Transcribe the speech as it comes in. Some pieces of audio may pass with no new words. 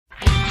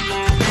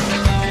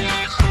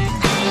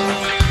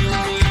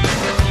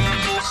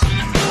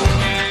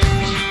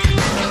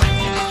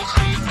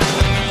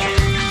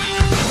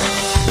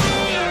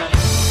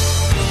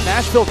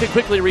Nashville can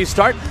quickly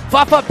restart.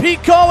 Fafa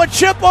Pico, a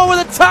chip over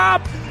the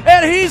top,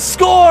 and he's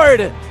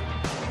scored!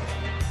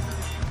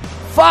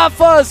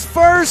 Fafa's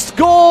first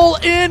goal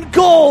in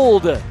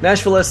gold!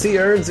 Nashville SC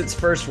earns its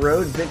first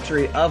road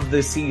victory of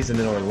the season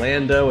in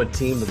Orlando, a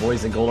team the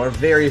boys in gold are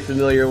very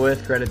familiar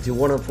with. Credit to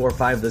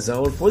 104.5 The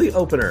Zone for the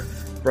opener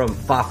from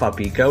Fafa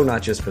Pico,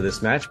 not just for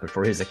this match, but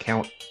for his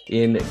account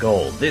in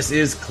gold. This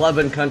is Club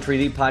and Country,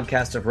 the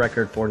podcast of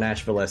record for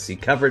Nashville SC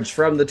coverage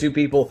from the two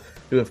people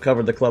who have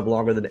covered the club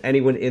longer than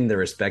anyone in their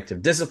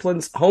respective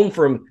disciplines. Home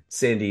from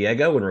San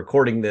Diego, and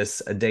recording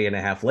this a day and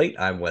a half late,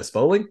 I'm Wes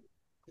Bowling.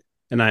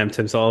 And I am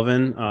Tim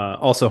Sullivan,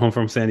 also home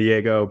from San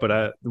Diego.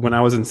 But when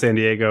I was in San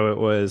Diego, it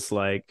was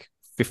like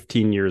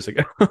 15 years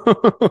ago.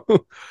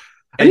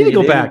 I need to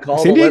go back.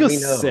 San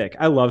Diego's sick.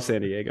 I love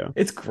San Diego.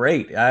 It's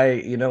great.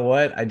 You know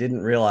what? I didn't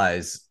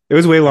realize. It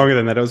was way longer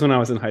than that. It was when I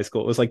was in high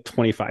school. It was like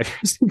 25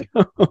 years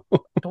ago.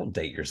 Don't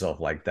date yourself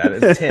like that.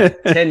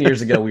 It's 10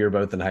 years ago, we were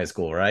both in high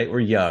school, right?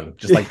 We're young,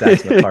 just like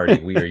Dax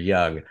McCarty. We are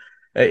young.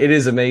 It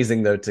is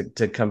amazing, though,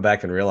 to come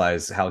back and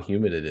realize how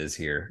humid it is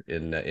here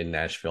in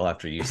Nashville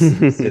after you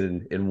sit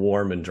in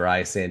warm and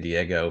dry San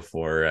Diego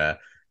for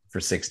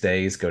 6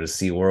 days, go to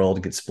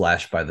SeaWorld, get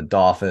splashed by the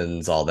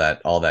dolphins, all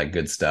that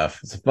good stuff.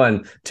 It's a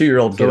fun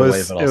 2-year-old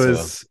getaway, but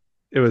also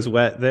it was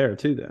wet there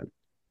too. Then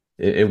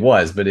it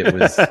was, but it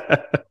was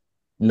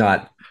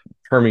not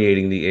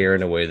permeating the air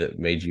in a way that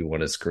made you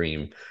want to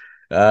scream.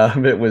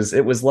 It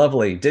was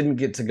lovely. Didn't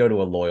get to go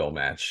to a Loyal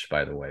match,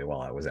 by the way,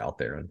 while I was out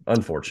there,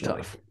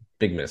 unfortunately. Tough.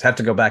 Big miss. Have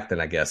to go back then,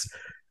 I guess.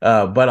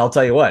 But I'll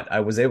tell you what,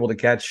 I was able to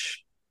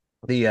catch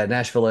the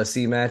Nashville SC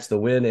match, the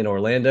win in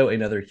Orlando,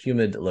 another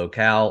humid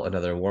locale,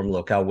 another warm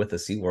locale with the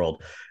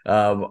SeaWorld.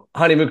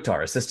 Hani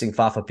Mukhtar assisting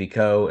Fafa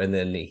Pico, and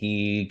then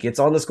he gets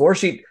on the score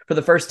sheet for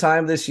the first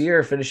time this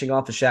year, finishing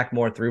off the Shaq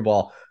Moore through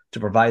ball to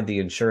provide the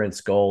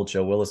insurance goal.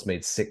 Joe Willis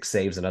made 6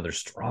 saves, another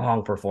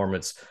strong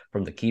performance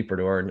from the keeper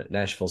to earn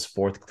Nashville's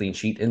 4th clean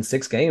sheet in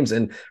 6 games.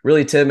 And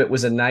really, Tim, it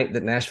was a night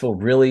that Nashville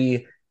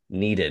really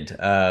needed.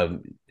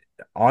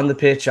 On the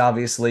pitch,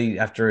 obviously,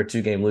 after a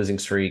 2-game losing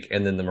streak,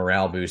 and then the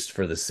morale boost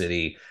for the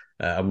city,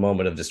 a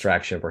moment of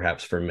distraction,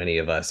 perhaps, for many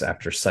of us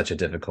after such a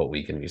difficult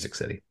week in Music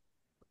City.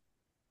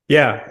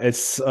 Yeah,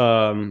 it's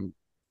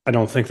I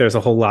don't think there's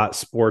a whole lot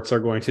sports are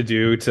going to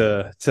do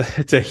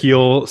to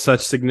heal such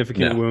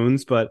significant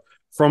wounds, but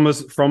from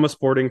a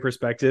sporting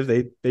perspective,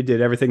 they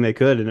did everything they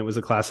could, and it was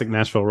a classic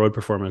Nashville road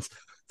performance.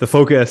 The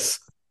focus,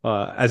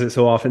 as it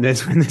so often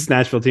is when this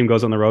Nashville team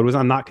goes on the road, was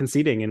on not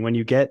conceding, and when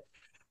you get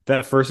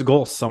that first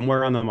goal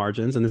somewhere on the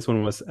margins, and this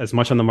one was as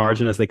much on the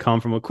margin as they come,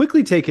 from a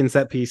quickly taken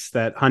set piece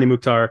that Hani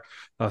Mukhtar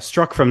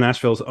struck from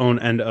Nashville's own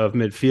end of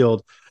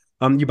midfield.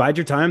 You bide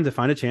your time to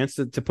find a chance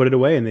to put it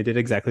away, and they did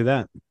exactly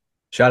that.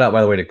 Shout out,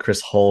 by the way, to Chris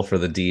Hull for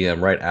the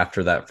DM right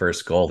after that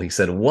first goal. He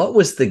said, what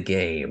was the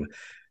game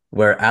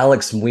where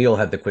Alex Muyl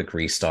had the quick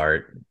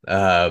restart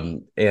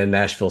and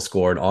Nashville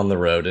scored on the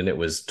road, and it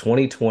was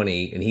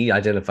 2020, and he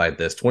identified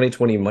this,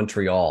 2020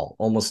 Montreal,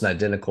 almost an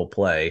identical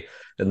play,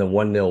 and the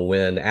 1-0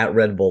 win at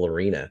Red Bull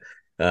Arena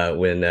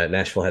when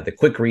Nashville had the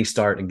quick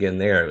restart again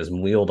there. It was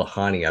Muyl to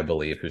Hani, I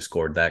believe, who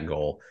scored that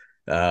goal.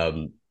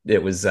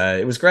 It was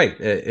great.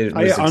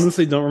 I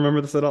honestly don't remember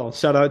this at all.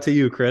 Shout out to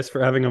you, Chris,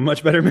 for having a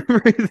much better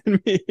memory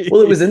than me.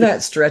 Well, it was in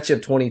that stretch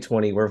of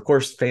 2020 where, of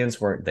course, fans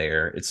weren't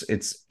there.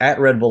 It's at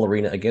Red Bull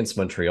Arena against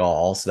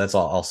Montreal, so that's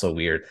also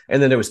weird. And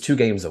then it was 2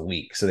 games a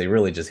week, so they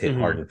really just hit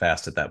hard and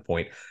fast at that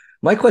point.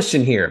 My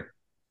question here,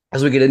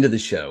 as we get into the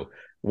show,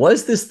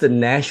 was this the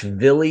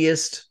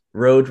Nashvilliest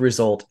road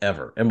result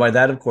ever? And by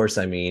that, of course,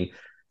 I mean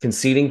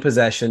conceding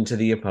possession to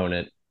the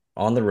opponent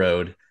on the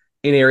road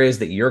in areas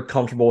that you're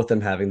comfortable with them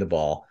having the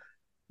ball,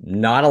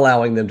 not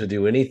allowing them to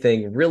do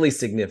anything really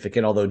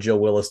significant, although Joe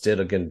Willis did,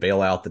 again,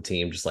 bail out the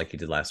team just like he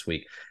did last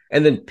week,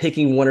 and then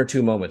picking 1 or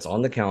 2 moments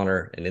on the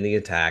counter and in the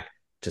attack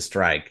to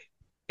strike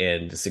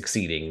and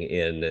succeeding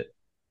in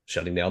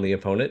shutting down the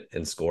opponent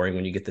and scoring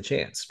when you get the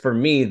chance. For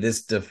me,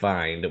 this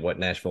defined what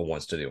Nashville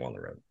wants to do on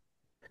the road.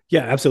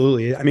 Yeah,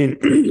 absolutely. I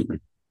mean,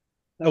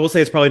 I will say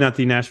it's probably not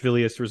the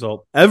Nashvilliest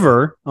result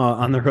ever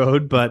on the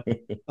road, but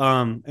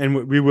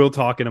and we will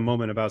talk in a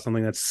moment about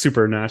something that's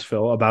super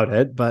Nashville about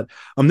it. But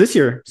this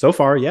year so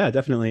far, yeah,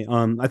 definitely.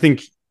 I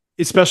think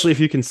especially if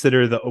you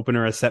consider the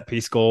opener a set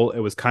piece goal, it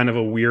was kind of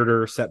a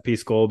weirder set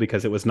piece goal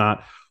because it was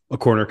not a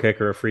corner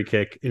kick or a free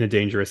kick in a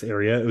dangerous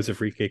area. It was a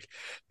free kick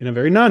in a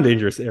very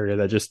non-dangerous area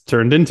that just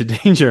turned into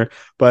danger.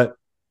 But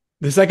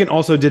the second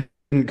also didn't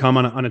come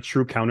on a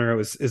true counter. It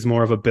was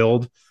more of a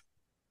build.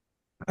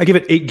 I give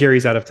it 8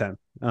 Garys out of 10.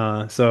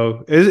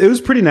 So it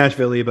was pretty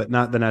Nashville-y, but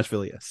not the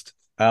Nashvilliest.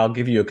 I'll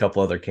give you a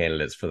couple other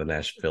candidates for the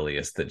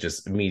Nashvilliest that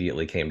just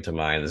immediately came to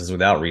mind. This is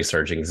without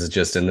researching. This is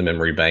just in the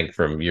memory bank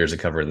from years of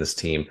covering this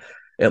team.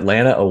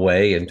 Atlanta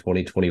away in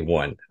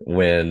 2021,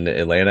 when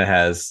Atlanta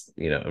has,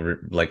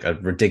 like a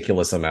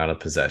ridiculous amount of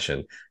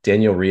possession.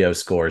 Daniel Rio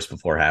scores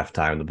before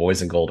halftime. The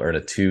boys in gold earn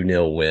a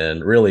 2-0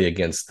 win, really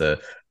against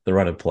the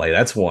run of play.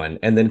 That's one.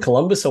 And then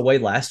Columbus away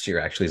last year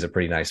actually is a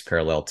pretty nice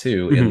parallel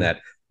too, in that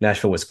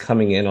Nashville was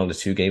coming in on a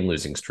 2-game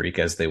losing streak,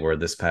 as they were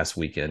this past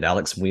weekend.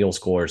 Alex Wheel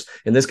scores,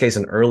 in this case,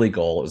 an early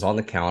goal. It was on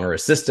the counter,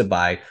 assisted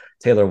by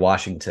Taylor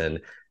Washington.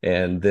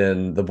 And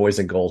then the boys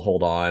in gold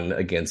hold on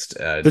against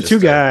the two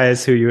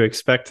guys who you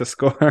expect to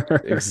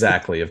score.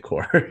 Exactly, of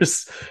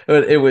course.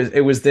 But it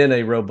was then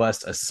a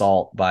robust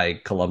assault by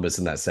Columbus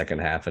in that second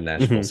half, and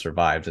Nashville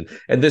survived.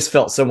 And this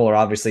felt similar.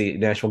 Obviously,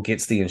 Nashville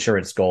gets the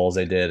insurance goals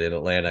they did in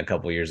Atlanta a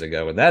couple years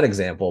ago in that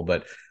example,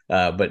 but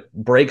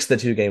breaks the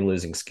 2-game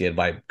losing skid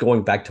by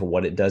going back to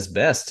what it does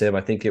best. Tim,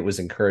 I think it was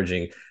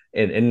encouraging.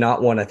 And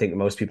not one I think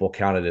most people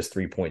counted as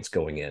 3 points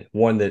going in.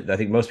 One that I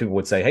think most people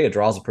would say, hey, a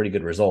draw is a pretty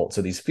good result.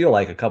 So these feel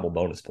like a couple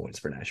bonus points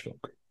for Nashville.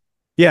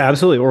 Yeah,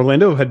 absolutely.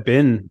 Orlando had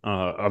been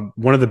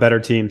one of the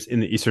better teams in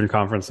the Eastern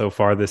Conference so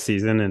far this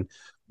season. And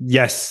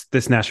yes,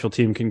 this Nashville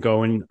team can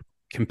go and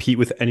compete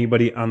with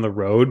anybody on the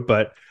road,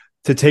 but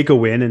to take a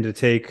win and to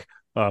take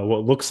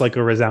what looks like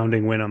a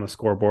resounding win on the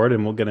scoreboard,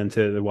 and we'll get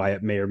into why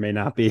it may or may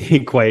not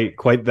be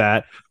quite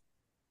that.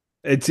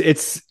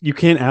 It's you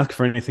can't ask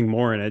for anything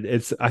more, and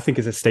I think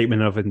it's a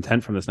statement of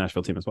intent from this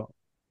Nashville team as well.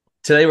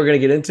 Today we're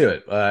going to get into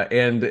it,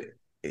 and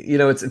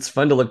it's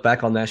fun to look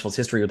back on Nashville's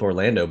history with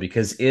Orlando,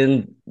 because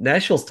in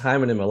Nashville's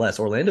time in MLS,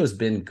 Orlando's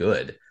been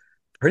good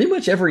pretty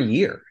much every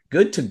year,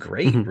 good to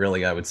great.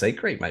 Really, I would say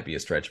great might be a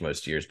stretch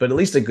most years, but at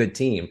least a good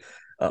team.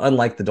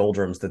 Unlike the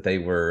doldrums that they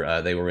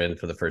were in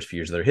for the first few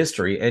years of their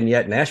history. And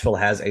yet Nashville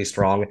has a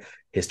strong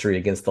history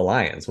against the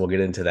Lions. We'll get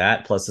into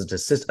that, plus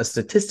a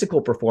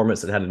statistical performance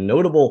that had a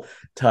notable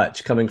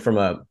touch coming from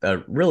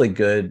a really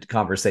good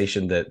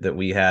conversation that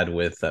we had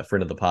with a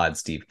friend of the pod,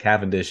 Steve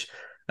Cavendish.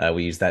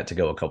 We used that to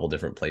go a couple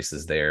different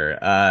places there.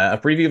 A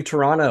preview of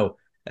Toronto,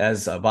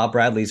 as Bob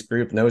Bradley's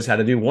group knows how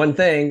to do one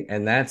thing,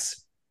 and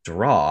that's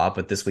draw,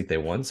 but this week they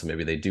won, so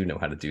maybe they do know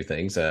how to do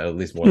things, at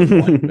least more than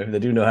one. Maybe they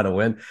do know how to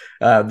win.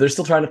 They're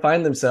still trying to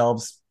find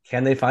themselves.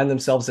 Can they find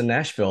themselves in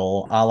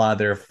Nashville, a la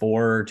their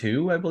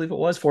 4-2, I believe it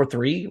was,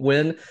 4-3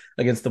 win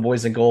against the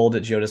Boys in Gold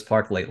at Geodis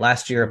Park late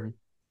last year? And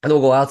then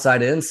we'll go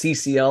outside in.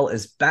 CCL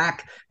is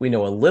back. We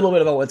know a little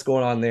bit about what's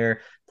going on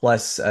there,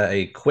 plus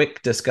a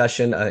quick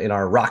discussion in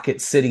our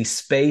Rocket City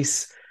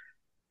space.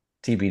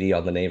 TBD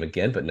on the name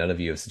again, but none of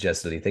you have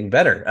suggested anything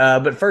better.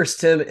 But first,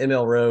 Tim,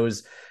 ML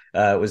Rose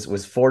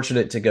was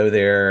fortunate to go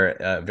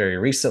there very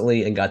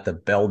recently and got the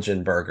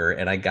Belgian burger.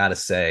 And I gotta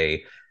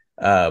say,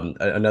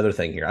 another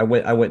thing here, I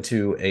went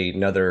to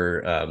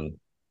another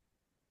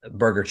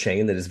burger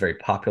chain that is very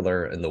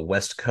popular in the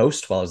West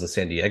Coast while I was in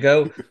San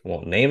Diego. I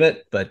won't name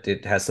it, but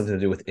it has something to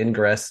do with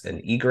ingress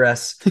and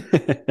egress.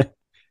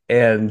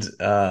 And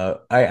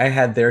I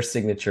had their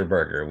signature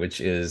burger, which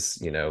is,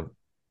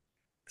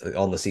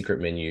 on the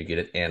secret menu, you get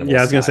it animal. Yeah,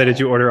 I was gonna say, did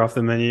you order off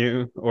the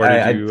menu, or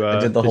I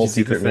did the whole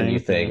secret menu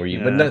thing where you,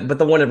 but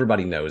the one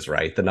everybody knows,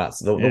 right?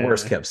 The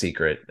worst kept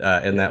secret,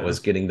 and that was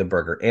getting the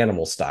burger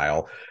animal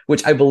style,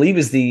 which I believe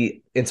is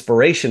the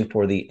inspiration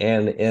for the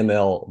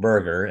NML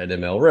burger at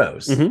ML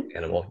Rose.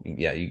 Animal,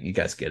 yeah, you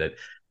guys get it.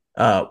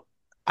 I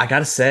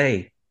gotta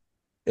say,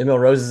 ML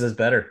Roses is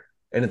better,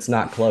 and it's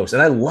not close.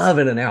 And I love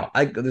In-N-Out.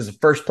 This is the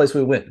first place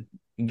we went.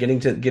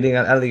 Getting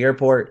out of the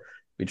airport,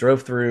 we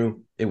drove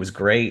through. It was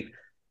great.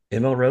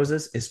 ML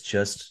Roses is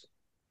just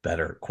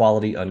better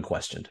quality,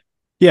 unquestioned.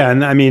 Yeah,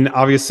 and I mean,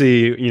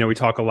 obviously, we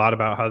talk a lot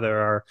about how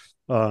there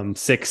are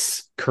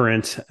 6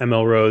 current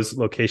ML Rose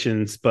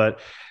locations, but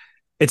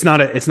it's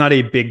not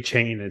a big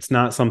chain. It's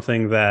not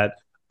something that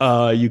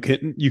you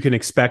can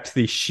expect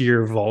the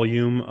sheer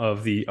volume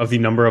of the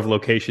number of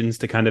locations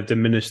to kind of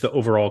diminish the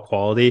overall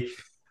quality.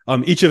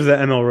 Each of the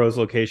ML Rose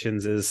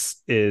locations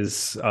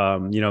is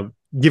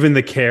given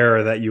the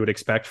care that you would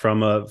expect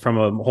from a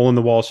hole in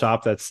the wall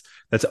shop that's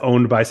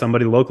owned by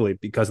somebody locally,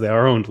 because they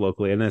are owned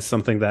locally. And it's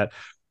something that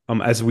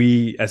as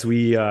we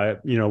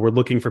we're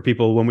looking for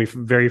people, when we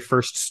very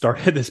first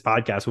started this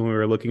podcast, when we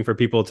were looking for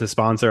people to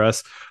sponsor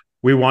us,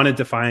 we wanted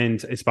to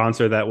find a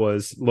sponsor that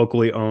was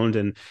locally owned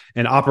and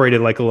operated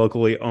like a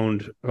locally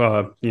owned,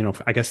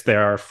 I guess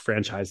there are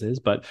franchises,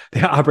 but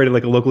they operated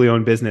like a locally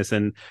owned business.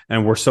 And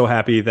we're so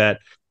happy that,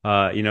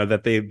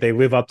 that they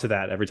live up to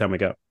that every time we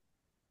go.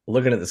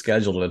 Looking at the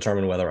schedule to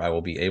determine whether I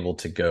will be able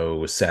to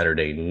go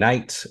Saturday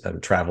night. I'm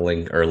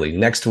traveling early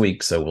next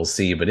week, so we'll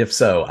see. But if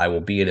so, I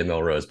will be at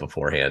ML Rose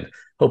beforehand,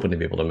 hoping to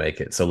be able to make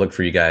it. So look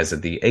for you guys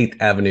at the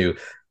 8th Avenue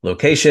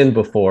location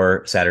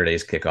before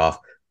Saturday's kickoff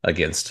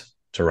against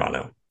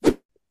Toronto. And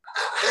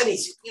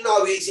he's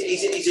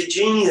a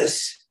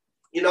genius.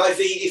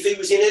 If he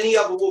was in any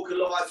other walk of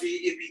life,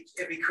 he'd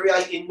be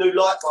creating new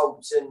light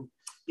bulbs and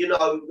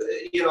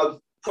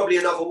probably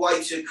another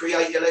way to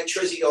create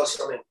electricity or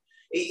something.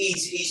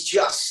 He's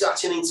just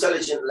such an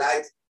intelligent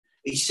lad.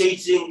 He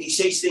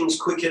sees things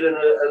quicker than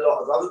a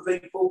lot of other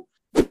people.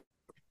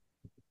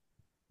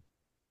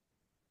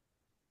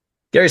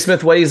 Gary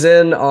Smith weighs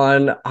in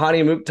on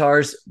Hani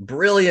Mukhtar's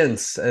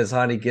brilliance as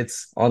Hani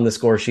gets on the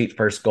score sheet,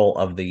 first goal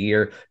of the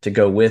year to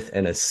go with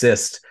an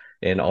assist,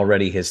 and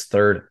already his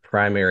 3rd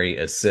primary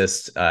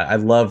assist. I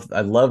love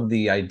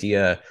the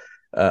idea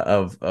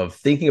of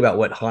thinking about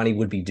what Hani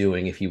would be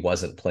doing if he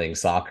wasn't playing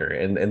soccer,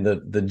 and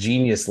the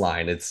genius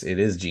line. It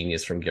is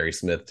genius from Gary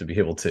Smith to be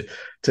able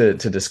to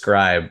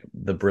describe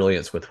the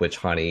brilliance with which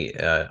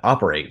Hani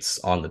operates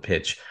on the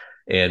pitch.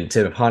 And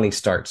if Hani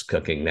starts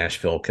cooking,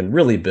 Nashville can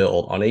really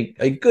build on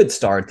a good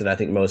start that I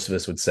think most of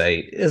us would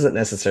say isn't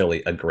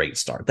necessarily a great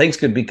start. Things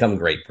could become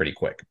great pretty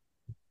quick.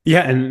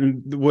 Yeah,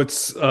 and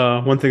what's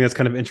one thing that's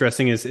kind of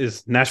interesting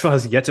is Nashville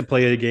has yet to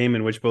play a game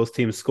in which both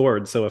teams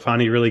scored. So if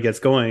Hani really gets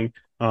going,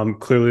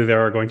 clearly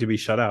there are going to be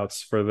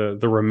shutouts for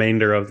the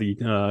remainder of the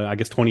I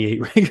guess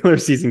 28 regular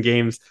season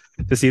games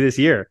to see this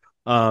year.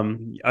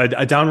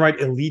 A downright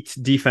elite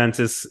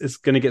defense is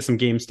going to get some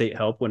game state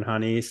help when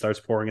Hani starts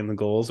pouring in the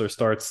goals or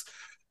starts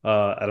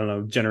I don't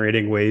know,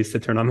 generating ways to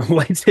turn on the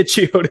lights at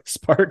Geodis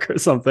Park or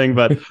something.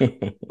 But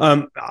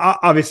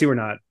obviously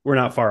we're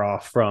not far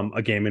off from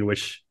a game in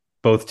which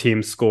both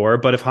teams score.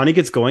 But if Hani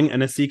gets going,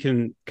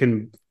 NSC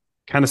can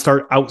kind of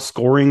start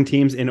outscoring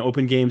teams in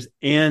open games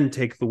and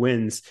take the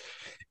wins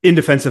in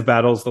defensive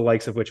battles, the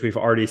likes of which we've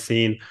already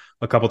seen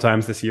a couple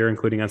times this year,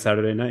 including on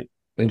Saturday night.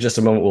 In just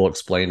a moment, we'll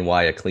explain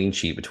why a clean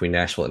sheet between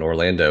Nashville and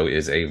Orlando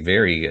is a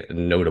very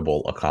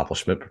notable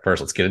accomplishment. But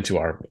first, let's get into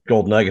our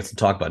gold nuggets and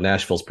talk about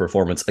Nashville's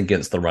performance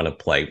against the run of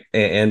play.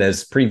 And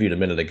as previewed a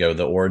minute ago,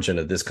 the origin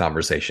of this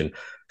conversation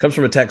comes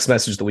from a text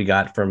message that we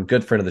got from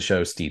good friend of the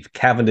show, Steve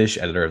Cavendish,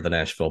 editor of the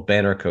Nashville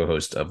Banner,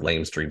 co-host of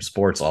Lame Stream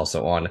Sports,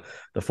 also on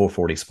the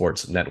 440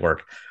 Sports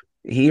Network.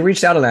 He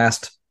reached out and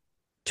asked,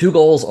 2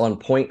 goals on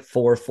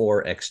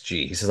 .44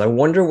 XG. He says, I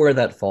wonder where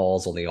that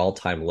falls on the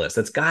all-time list.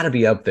 That's got to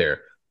be up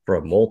there for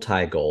a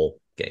multi-goal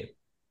game.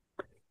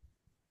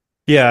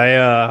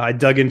 Yeah, I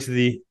dug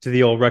into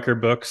the old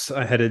record books.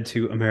 I headed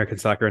to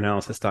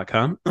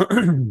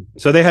AmericanSoccerAnalysis.com.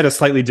 So they had a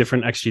slightly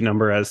different XG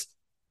number as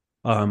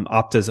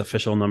Opta's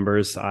official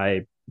numbers.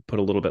 I put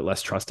a little bit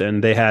less trust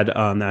in. They had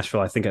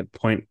Nashville, I think, at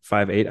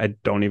 .58. I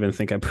don't even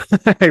think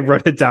I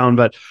wrote it down,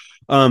 but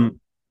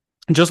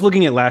just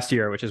looking at last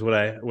year, which is what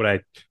I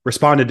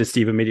responded to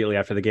Steve immediately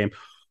after the game.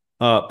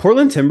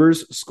 Portland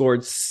Timbers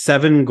scored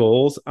 7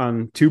 goals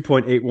on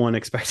 2.81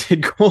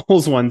 expected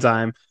goals one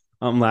time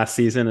last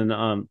season,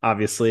 and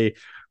obviously,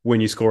 when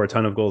you score a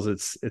ton of goals,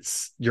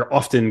 it's you're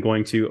often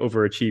going to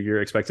overachieve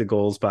your expected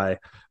goals by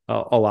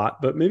a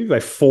lot, but maybe by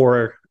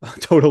 4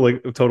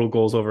 total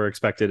goals over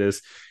expected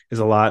is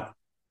a lot.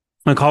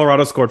 And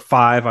Colorado scored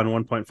 5 on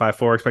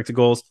 1.54 expected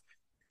goals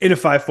in a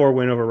 5-4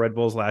 win over Red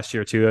Bulls last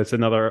year too. It's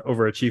another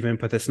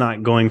overachievement, but it's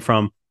not going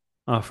from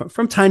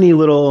tiny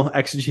little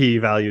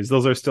XG values.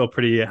 Those are still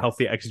pretty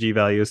healthy XG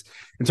values.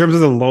 In terms of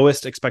the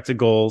lowest expected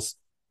goals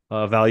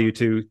value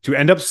to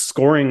end up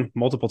scoring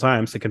multiple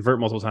times, to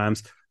convert multiple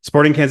times,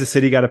 Sporting Kansas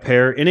City got a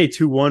pair in a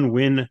 2-1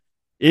 win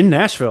in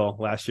Nashville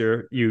last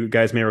year. You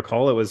guys may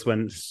recall it was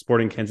when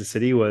Sporting Kansas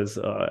City was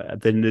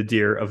at the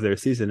nadir of their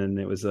season, and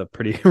it was a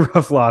pretty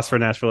rough loss for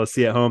Nashville to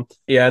see at home.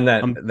 Yeah,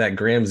 and that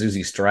Graham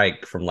Zuzi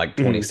strike from like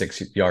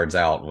 26 yards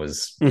out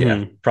was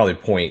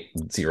probably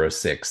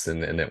 .06,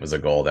 and it was a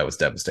goal that was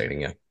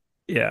devastating.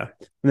 Yeah.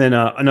 And then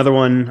another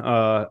one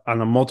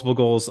on a multiple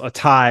goals, a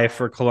tie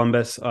for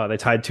Columbus. They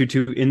tied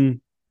 2-2 in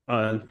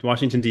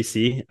Washington,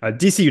 D.C.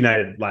 D.C.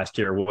 United last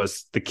year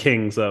was the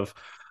kings of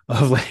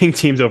letting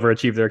teams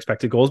overachieve their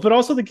expected goals, but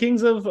also the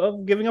kings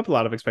of giving up a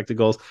lot of expected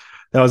goals.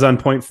 That was on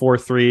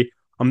 .43.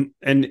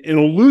 And in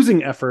a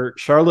losing effort,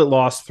 Charlotte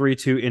lost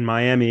 3-2 in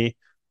Miami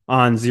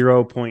on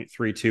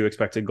 0.32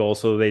 expected goals.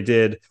 So they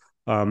did,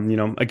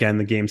 again,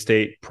 the game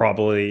state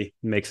probably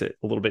makes it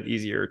a little bit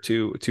easier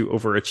to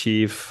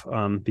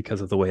overachieve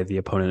because of the way the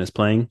opponent is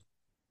playing.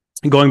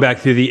 Going back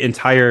through the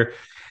entire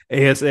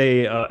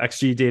ASA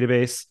XG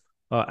database,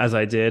 as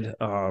I did,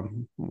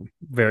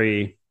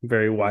 very,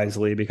 very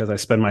wisely, because I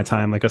spend my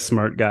time like a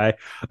smart guy.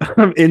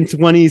 In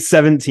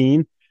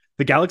 2017,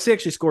 the Galaxy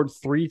actually scored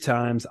 3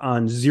 times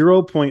on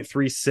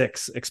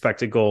 0.36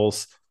 expected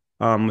goals,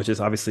 which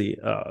is obviously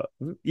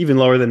even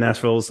lower than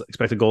Nashville's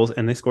expected goals,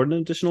 and they scored an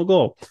additional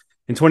goal.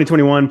 In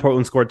 2021,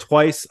 Portland scored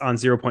twice on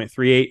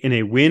 0.38 in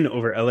a win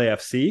over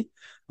LAFC.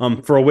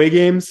 For away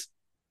games,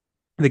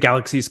 the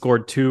Galaxy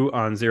scored 2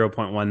 on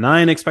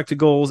 0.19 expected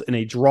goals in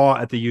a draw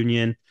at the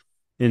Union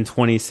in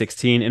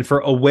 2016. And for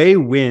away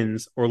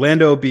wins,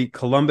 Orlando beat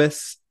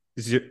Columbus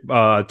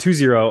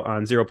 2-0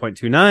 on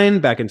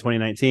 0.29 back in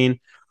 2019.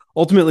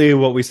 Ultimately,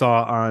 what we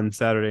saw on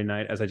Saturday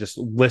night, as I just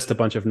list a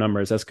bunch of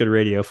numbers, that's good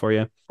radio for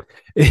you,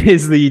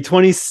 is the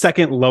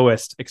 22nd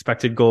lowest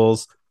expected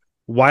goals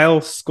while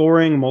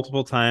scoring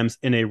multiple times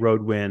in a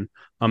road win.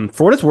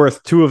 For what it's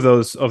worth, 2 of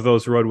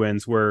those road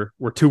wins were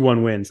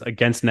 2-1 wins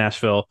against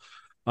Nashville.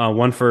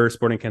 One for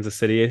Sporting Kansas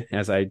City,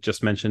 as I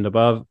just mentioned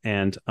above,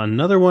 and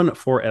another one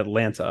for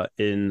Atlanta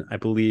in, I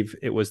believe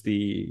it was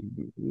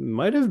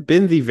might have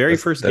been the very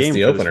first game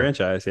for this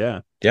franchise.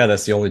 Yeah,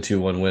 that's the only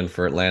 2-1 win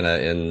for Atlanta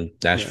in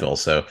Nashville. Yeah.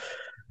 So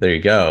there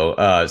you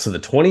go. So the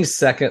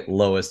 22nd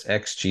lowest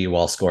XG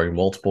while scoring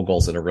multiple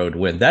goals in a road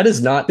win. That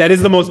is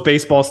the most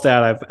baseball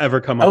stat I've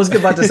ever come up with. I was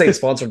about to say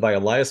sponsored by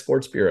Elias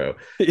Sports Bureau.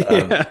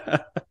 Yeah.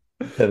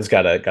 Tim's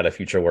got a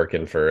future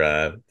working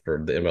for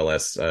the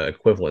MLS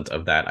equivalent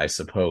of that, I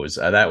suppose.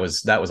 That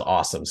was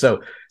awesome.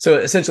 So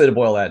essentially, to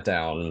boil that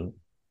down,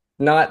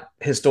 not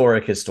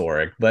historic,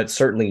 but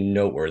certainly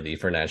noteworthy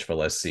for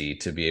Nashville SC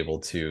to be able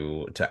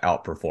to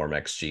outperform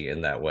XG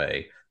in that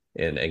way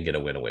and get a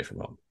win away from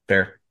home.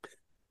 Fair?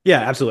 Yeah,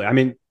 absolutely. I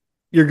mean,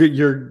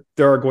 there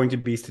are going to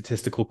be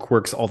statistical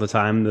quirks all the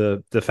time.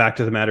 The fact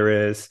of the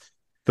matter is,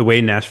 the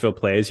way Nashville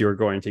plays, you're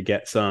going to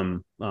get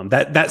some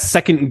that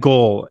second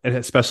goal,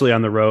 especially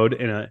on the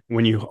road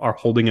when you are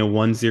holding a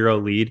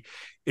 1-0 lead,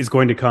 is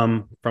going to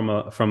come from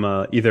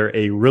a either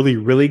a really,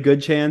 really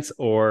good chance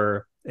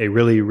or a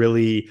really,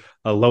 really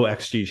low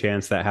XG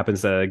chance that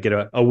happens to get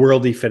a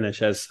worldy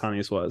finish, as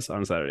Hani's was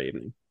on Saturday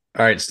evening.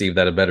 All right, Steve,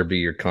 that had better be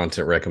your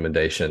content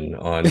recommendation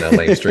on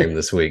Lane Stream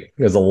this week.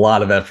 There's a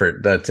lot of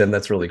effort, Tim.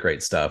 That's really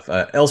great stuff.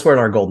 Elsewhere in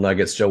our Gold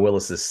Nuggets, Joe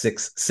Willis's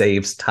 6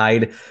 saves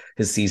tied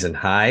his season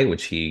high,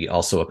 which he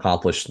also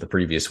accomplished the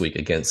previous week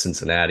against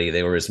Cincinnati.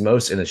 They were his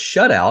most in a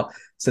shutout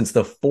since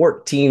the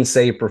 14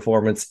 save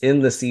performance in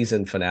the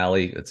season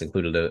finale. It's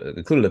included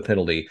a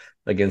penalty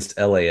against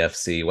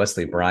LAFC.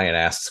 Wesley Bryant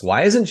asks,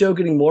 why isn't Joe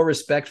getting more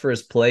respect for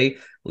his play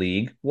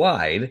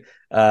league-wide?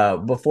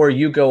 Before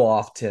you go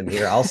off, Tim,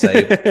 here, I'll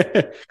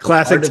say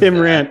classic Tim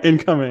rant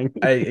incoming.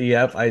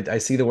 I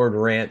see the word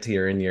rant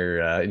here in your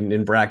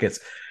in brackets.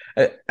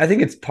 I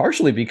think it's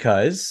partially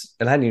because,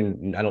 and I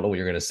don't know what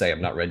you're going to say. I've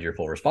not read your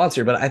full response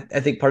here, but I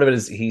think part of it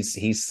is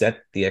he's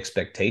set the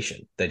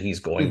expectation that he's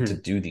going to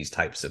do these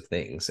types of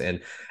things,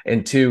 and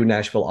two,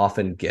 Nashville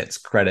often gets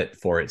credit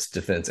for its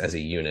defense as a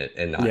unit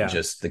and not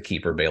just the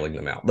keeper bailing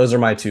them out. Those are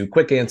my 2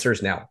 quick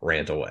answers. Now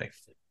rant away.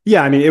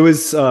 Yeah, I mean, it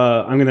was.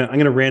 I'm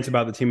gonna rant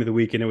about the team of the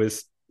week, and it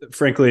was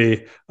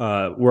frankly,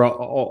 we're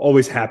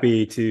always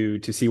happy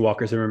to see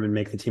Walker Zimmerman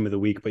make the team of the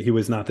week, but he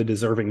was not the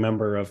deserving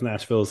member of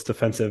Nashville's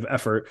defensive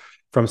effort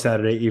from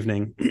Saturday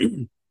evening.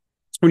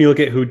 When you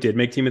look at who did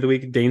make team of the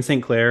week, Dane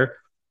St. Clair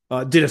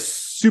did a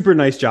super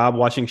nice job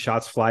watching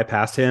shots fly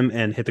past him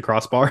and hit the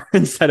crossbar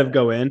instead of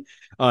go in.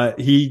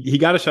 He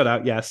got a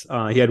shutout, yes.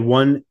 He had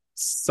one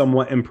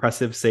somewhat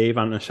impressive save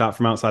on a shot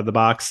from outside the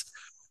box.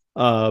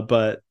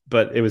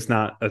 But it was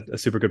not a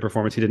super good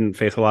performance. He didn't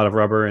face a lot of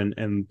rubber,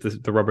 and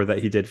the rubber that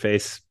he did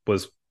face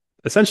was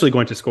essentially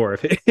going to score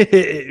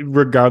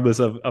regardless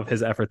of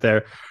his effort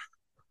there.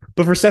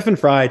 But for Stephen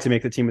Fry to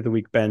make the team of the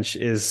week bench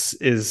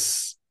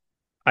is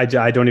I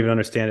don't even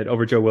understand it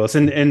over Joe Willis.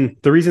 And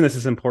the reason this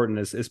is important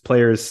is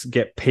players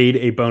get paid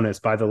a bonus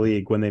by the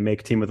league when they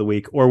make team of the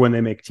week or when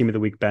they make team of the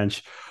week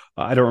bench.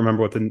 I don't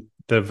remember what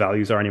the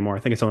values are anymore. I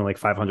think it's only like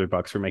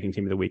 $500 for making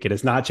team of the week. It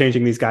is not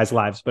changing these guys'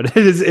 lives, but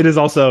it is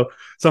also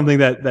something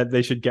that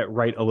they should get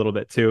right a little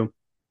bit too.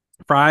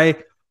 Fry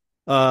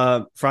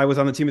was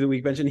on the team of the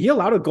week bench, and he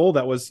allowed a goal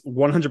that was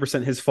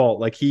 100% his fault.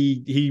 Like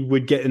he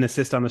would get an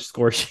assist on the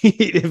score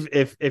sheet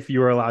if you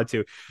were allowed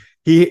to.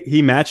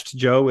 He matched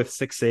Joe with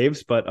 6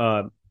 saves, but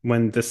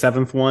when the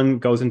 7th one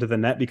goes into the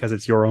net because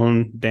it's your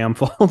own damn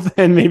fault,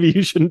 then maybe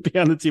you shouldn't be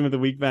on the team of the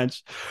week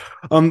bench.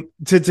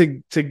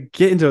 To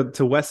get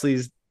into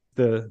Wesley's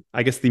the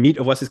meat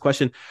of Wesley's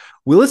question,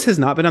 Willis has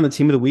not been on the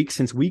team of the week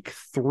since week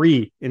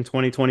 3 in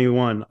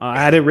 2021. I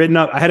had it written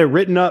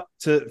up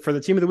for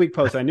the team of the week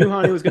post. I knew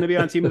Hani was going to be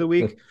on team of the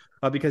week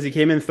because he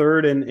came in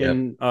 3rd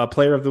in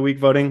player of the week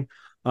voting.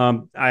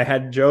 I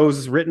had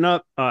Joe's written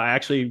up. I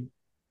actually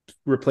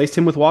replaced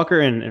him with Walker,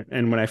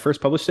 and when I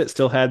first published it,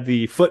 still had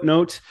the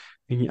footnote.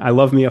 I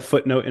love me a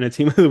footnote in a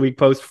team of the week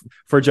post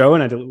for Joe,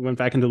 and I went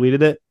back and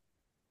deleted it.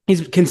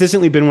 He's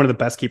consistently been one of the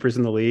best keepers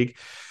in the league,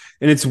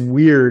 and it's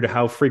weird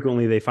how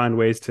frequently they find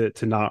ways to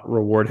not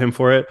reward him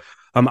for it.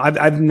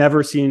 I've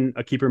never seen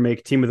a keeper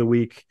make team of the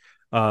week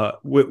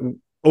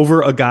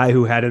over a guy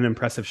who had an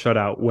impressive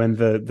shutout when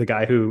the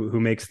guy who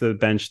makes the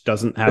bench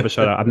doesn't have a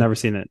shutout. I've never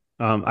seen it.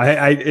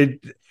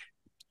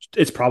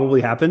 It's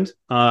probably happened.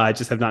 I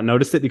just have not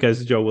noticed it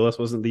because Joe Willis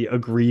wasn't the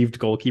aggrieved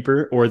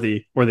goalkeeper or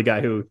the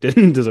guy who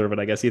didn't deserve it,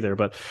 I guess, either.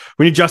 But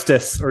we need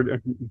justice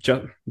or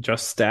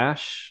just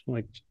stash.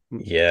 Like,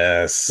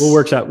 yes, we'll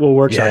workshop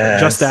it.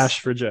 Just stash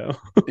for Joe.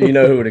 You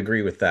know who would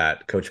agree with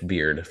that? Coach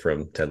Beard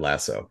from Ted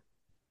Lasso.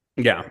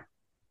 Yeah.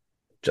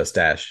 Just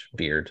dash,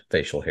 beard,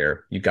 facial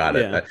hair. You got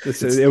it. Yeah,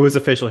 it was a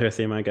facial hair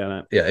theme. I got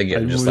it. Yeah,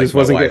 again, just like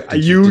wasn't my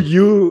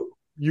wife.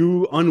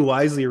 You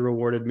unwisely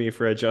rewarded me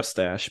for a just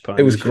stash pun.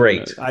 It was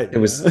great. It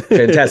was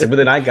fantastic. But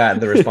then I got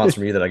the response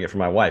from you that I get from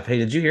my wife. Hey,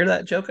 did you hear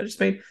that joke I just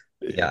made?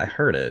 Yeah, I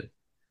heard it.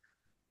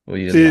 Well,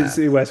 you didn't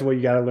see, Wes, what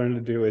you got to learn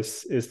to do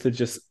is to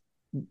just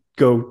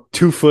go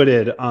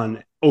 2-footed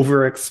on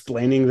over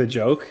explaining the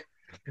joke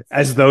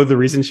as though the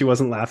reason she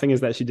wasn't laughing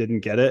is that she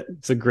didn't get it.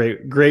 It's a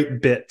great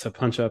bit to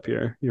punch up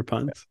your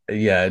puns.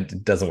 Yeah,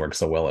 it doesn't work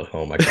so well at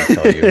home, I can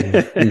tell you.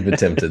 We've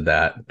attempted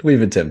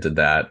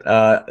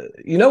that.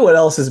 You know what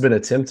else has been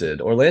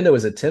attempted? Orlando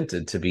has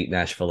attempted to beat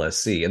Nashville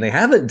SC, and they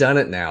haven't done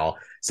it now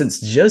since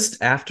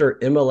just after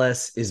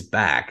MLS is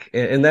back.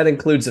 And that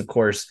includes, of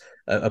course,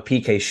 a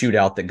PK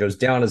shootout that goes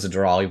down as a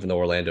draw, even though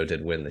Orlando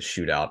did win the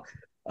shootout.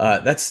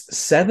 That's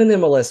 7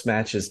 MLS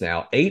matches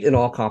now, 8 in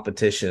all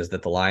competitions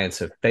that the Lions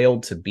have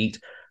failed to beat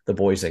the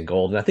boys in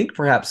gold. And I think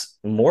perhaps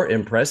more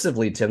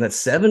impressively, Tim, that's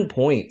 7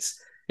 points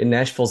in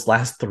Nashville's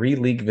last 3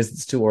 league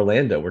visits to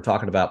Orlando. We're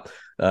talking about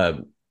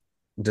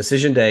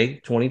Decision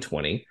Day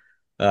 2020,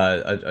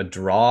 a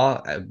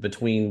draw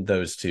between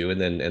those two,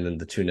 and then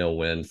the 2-0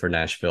 win for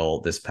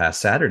Nashville this past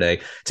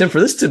Saturday. Tim,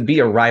 for this to be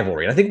a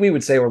rivalry, and I think we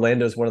would say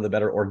Orlando is one of the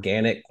better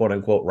organic, quote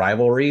unquote,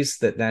 rivalries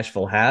that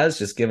Nashville has,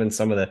 just given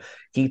some of the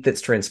heat that's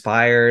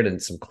transpired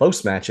and some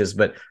close matches.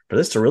 But for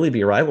this to really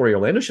be a rivalry,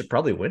 Orlando should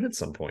probably win at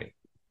some point.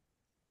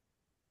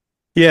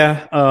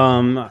 Yeah,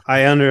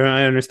 I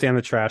understand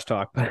the trash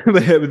talk, but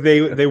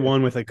they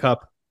won with a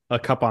cup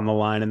on the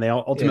line, and they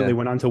ultimately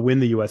went on to win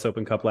the U.S.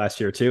 Open Cup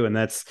last year too, and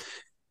that's.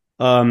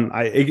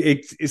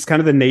 It's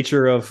kind of the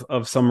nature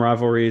of some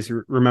rivalries.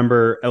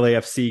 Remember,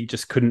 LAFC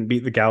just couldn't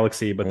beat the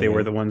Galaxy, but they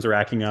were the ones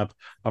racking up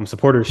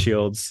supporter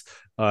shields.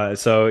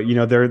 So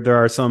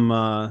there are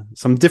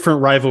some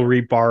different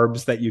rivalry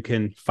barbs that you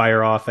can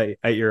fire off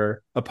at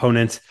your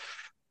opponent,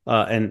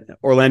 and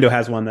Orlando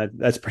has one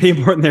that's pretty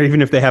important there,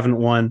 even if they haven't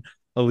won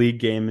a league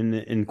game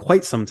in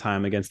quite some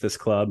time against this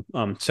club.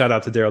 Shout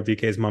out to Daryl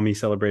DK's mummy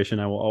celebration.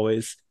 I will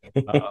always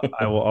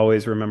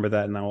remember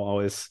that, and I will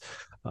always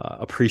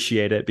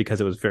appreciate it because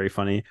it was very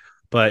funny.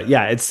 But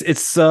yeah,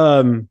 it's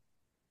a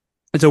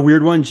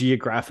weird one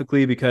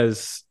geographically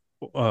because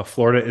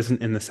Florida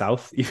isn't in the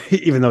South,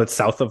 even though it's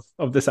south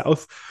of the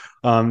South.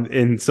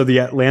 And so the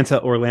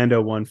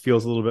Atlanta-Orlando one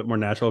feels a little bit more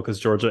natural because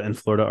Georgia and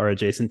Florida are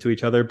adjacent to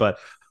each other. But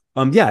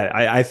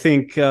I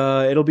think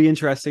it'll be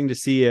interesting to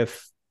see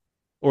if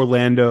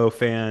Orlando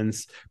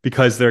fans,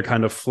 because they're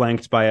kind of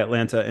flanked by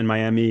Atlanta and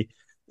Miami,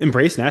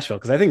 embrace Nashville,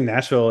 because I think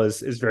Nashville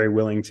is very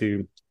willing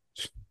to.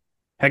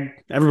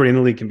 Heck, everybody in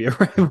the league can be a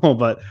rival,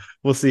 but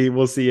we'll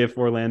see if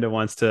Orlando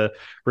wants to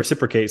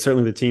reciprocate.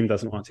 Certainly the team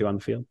doesn't want to on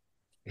the field.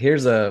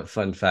 Here's a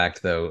fun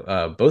fact,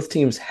 though. Both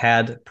teams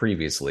had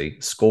previously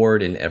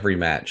scored in every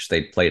match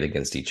they played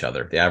against each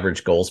other. The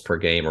average goals per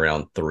game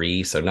around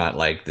 3, so not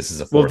like this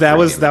is a 4-3. Well,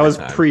 that was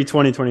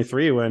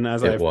pre-2023 when,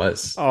 as I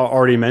was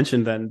already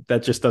mentioned, then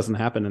that just doesn't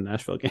happen in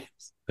Nashville games.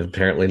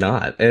 Apparently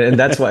not, and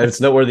that's why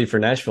it's noteworthy for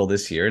Nashville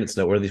this year, and it's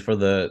noteworthy for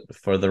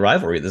the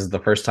rivalry. This is the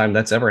first time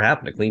that's ever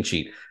happened, a clean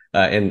sheet.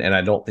 And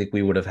I don't think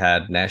we would have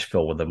had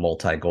Nashville with a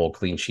multi-goal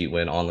clean sheet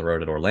win on the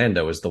road at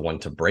Orlando as the one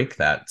to break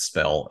that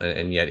spell.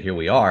 And yet here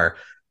we are.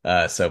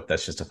 So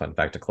that's just a fun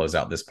fact to close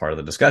out this part of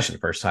the discussion.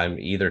 First time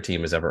either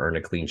team has ever earned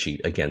a clean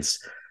sheet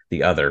against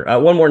the other.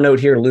 One more note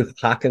here, Luke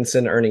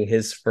Hawkinson earning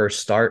his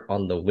first start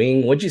on the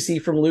wing. What'd you see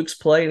from Luke's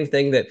play?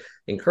 Anything that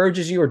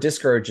encourages you or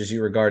discourages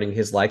you regarding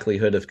his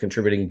likelihood of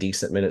contributing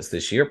decent minutes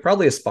this year?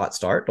 Probably a spot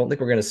start. Don't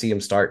think we're going to see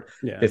him start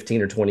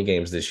 15 or 20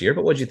 games this year,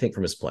 but what'd you think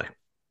from his play?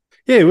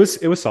 Yeah, it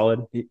was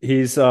solid.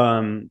 He's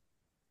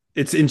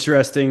it's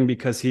interesting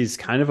because he's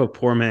kind of a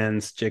poor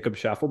man's Jacob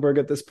Schaffelberg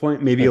at this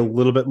point, maybe a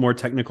little bit more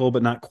technical,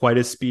 but not quite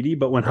as speedy.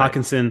 But when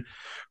Hawkinson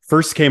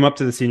first came up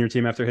to the senior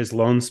team after his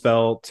loan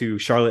spell to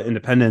Charlotte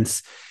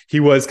Independence, he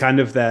was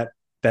kind of that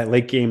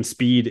late game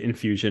speed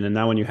infusion. And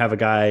now when you have a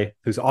guy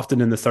who's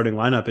often in the starting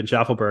lineup in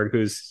Schaffelberg,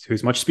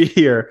 who's much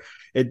speedier,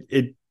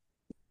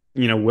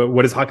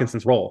 what is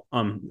Hawkinson's role?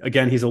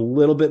 Again, he's a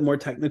little bit more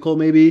technical,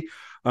 maybe.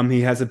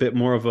 He has a bit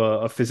more of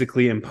a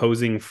physically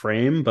imposing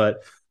frame,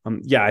 but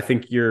I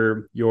think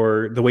the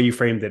way you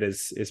framed it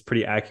is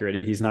pretty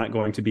accurate. He's not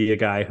going to be a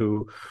guy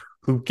who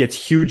gets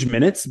huge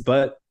minutes,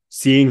 but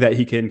seeing that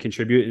he can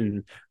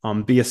contribute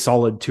and be a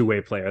solid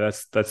two-way player.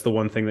 That's the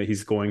one thing that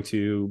he's going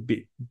to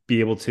be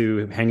able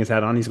to hang his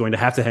hat on. He's going to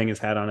have to hang his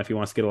hat on if he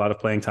wants to get a lot of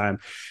playing time,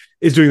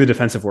 is doing the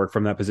defensive work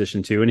from that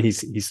position too. And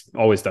he's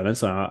always done it.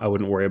 So I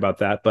wouldn't worry about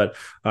that, but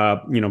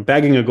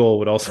bagging a goal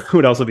would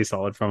also be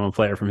solid from a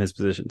player from his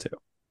position too.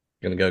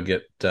 Going to go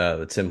get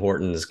the Tim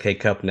Hortons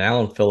K-Cup now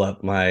and fill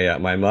up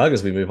my mug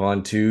as we move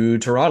on to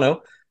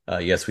Toronto.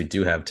 Yes, we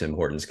do have Tim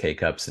Hortons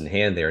K-Cups in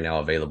hand. They are now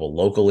available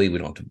locally. We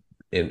don't have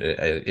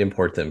to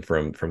import them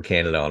from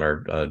Canada on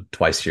our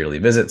twice yearly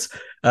visits.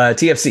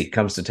 TFC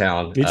comes to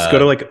town. You just go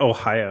to like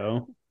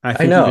Ohio.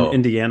 I know even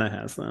Indiana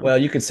has them. Well,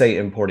 you could say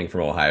importing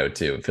from Ohio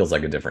too. It feels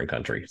like a different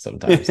country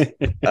sometimes.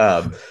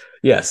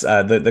 Yes,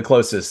 the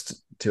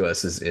closest to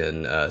us is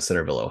in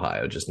Centerville,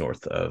 Ohio, just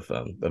north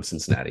of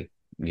Cincinnati.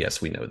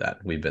 Yes, we know that.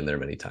 We've been there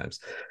many times.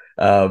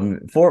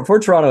 For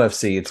Toronto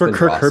FC, it's where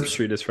Kirk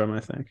Herbstreit is from, I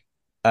think.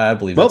 I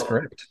believe that's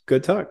correct.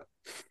 Good talk.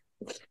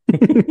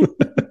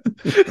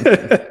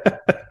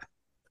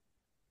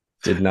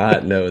 Did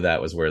not know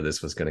that was where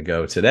this was going to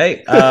go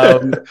today.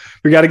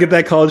 We got to get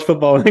that college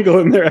football angle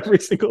in there every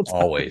single time.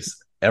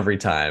 Always, every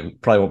time.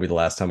 Probably won't be the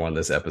last time on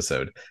this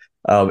episode.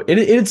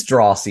 It's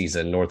draw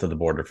season north of the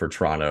border for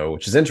Toronto,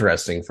 which is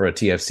interesting for a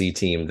TFC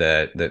team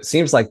that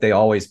seems like they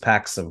always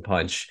pack some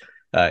punch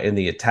in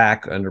the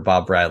attack under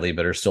Bob Bradley,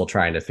 but are still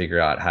trying to figure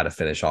out how to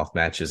finish off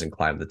matches and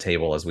climb the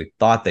table as we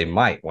thought they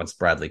might once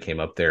Bradley came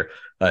up there.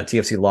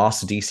 TFC lost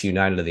to DC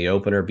United in the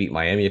opener, beat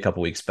Miami a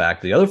couple weeks back.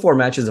 The other 4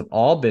 matches have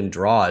all been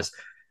draws,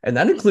 and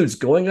that includes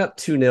going up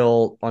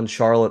 2-0 on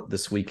Charlotte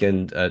this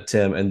weekend,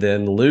 Tim, and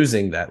then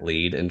losing that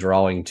lead and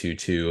drawing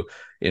 2-2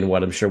 in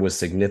what I'm sure was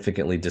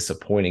significantly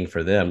disappointing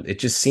for them. It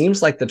just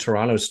seems like the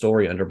Toronto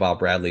story under Bob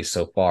Bradley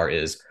so far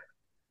is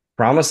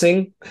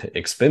promising,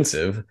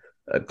 expensive,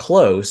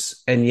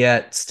 close, and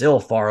yet still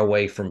far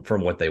away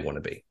from what they want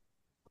to be.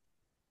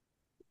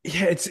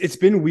 Yeah, it's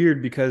been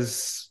weird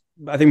because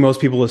I think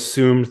most people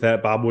assumed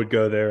that Bob would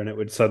go there and it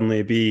would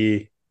suddenly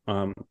be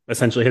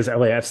essentially his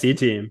LAFC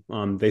team.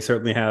 They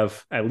certainly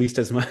have at least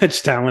as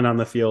much talent on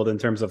the field in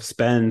terms of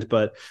spend,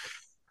 but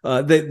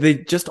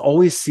they just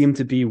always seem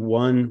to be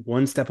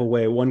one step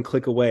away, one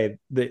click away.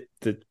 The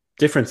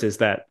difference is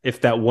that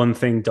if that one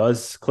thing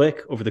does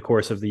click over the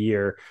course of the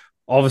year,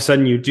 all of a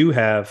sudden you do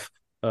have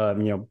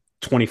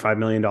 $25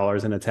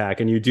 million in attack,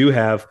 and you do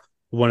have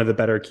one of the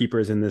better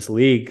keepers in this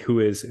league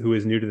who is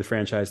new to the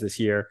franchise this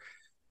year.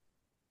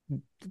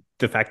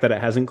 The fact that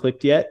it hasn't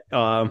clicked yet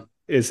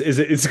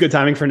is good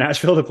timing for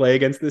Nashville to play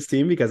against this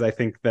team, because I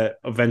think that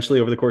eventually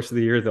over the course of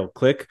the year they'll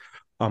click.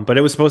 But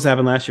it was supposed to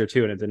happen last year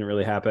too, and it didn't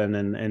really happen.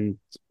 And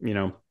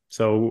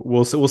so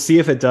we'll see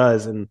if it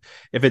does, and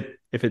if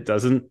it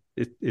doesn't,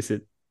 is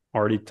it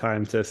already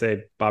time to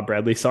say Bob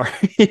Bradley sorry?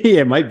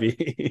 It might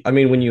be. I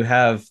mean, when you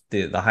have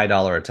the high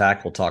dollar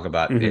attack we'll talk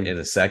about in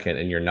a second,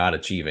 and you're not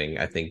achieving,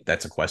 I think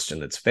that's a question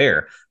that's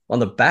fair. On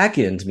the back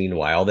end,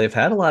 meanwhile, they've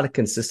had a lot of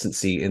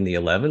consistency in the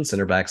 11.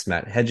 Center backs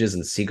Matt Hedges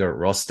and Sigurd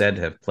Rosted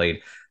have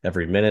played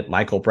every minute.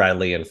 Michael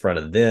Bradley in front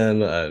of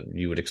them.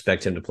 You would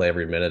expect him to play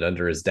every minute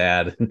under his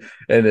dad and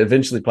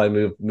eventually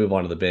probably move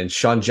on to the bench.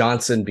 Sean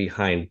Johnson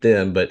behind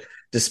them. But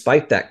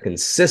despite that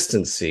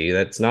consistency,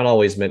 that's not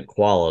always meant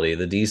quality.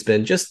 The D's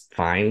been just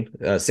fine.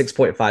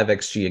 6.5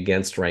 XG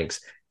against, ranks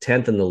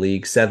 10th in the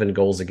league, 7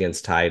 goals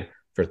against, tied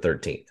for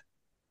 13th.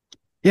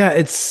 Yeah,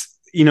 it's,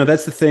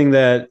 that's the thing,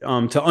 that to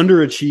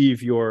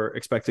underachieve your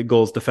expected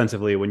goals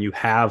defensively when you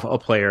have a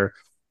player,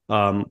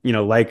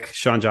 like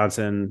Sean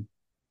Johnson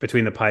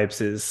between the pipes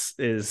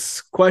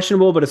is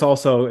questionable, but it's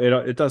also,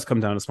 it does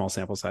come down to small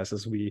sample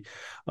sizes.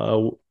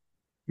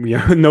 Nobody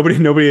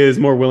is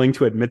more willing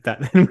to admit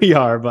that than we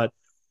are, but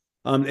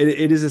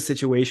it is a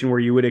situation where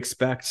you would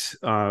expect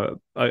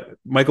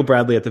Michael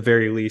Bradley, at the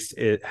very least,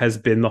 it has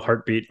been the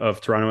heartbeat of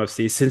Toronto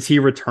FC since he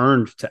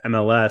returned to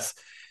MLS.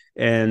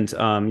 And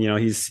I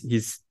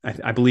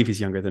believe he's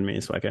younger than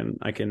me, so I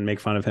can make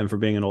fun of him for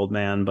being an old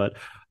man. But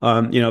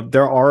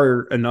there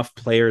are enough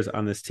players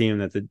on this team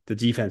that the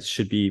defense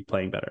should be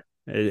playing better.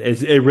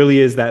 It really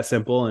is that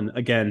simple. And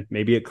again,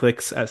 maybe it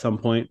clicks at some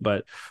point,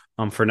 but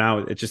for now,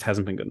 it just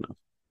hasn't been good enough.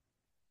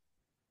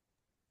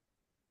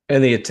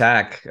 And the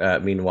attack,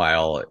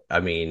 meanwhile,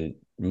 I mean,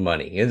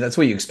 money. And that's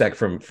what you expect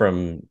from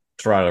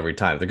Toronto every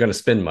time. They're going to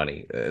spend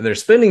money. They're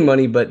spending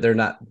money, but they're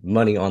not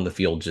money on the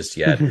field just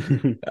yet.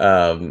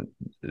 7.59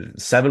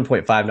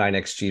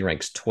 XG,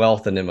 ranks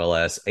 12th in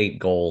MLS, 8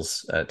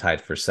 goals,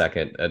 tied for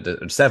seventh.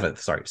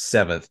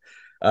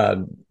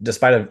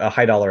 Despite a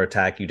high dollar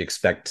attack, you'd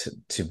expect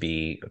to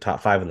be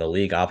top 5 in the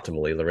league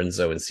optimally.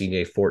 Lorenzo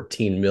Insigne,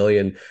 $14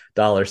 million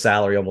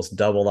salary, almost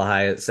double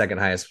the second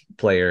highest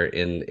player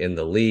in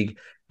the league.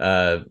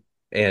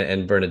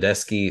 And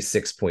Bernadeschi,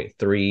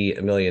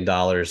 $6.3 million,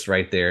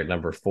 right there at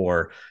number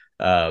 4.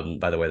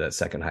 By the way, that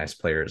second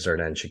highest player is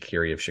Xherdan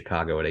Shaqiri of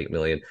Chicago at $8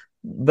 million.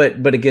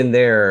 But again,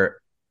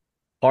 they're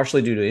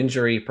partially due to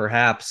injury,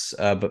 perhaps,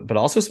 but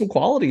also some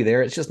quality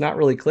there. It's just not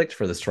really clicked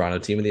for this Toronto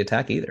team in the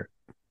attack either.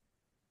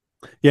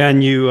 Yeah,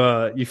 and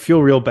you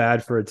feel real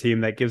bad for a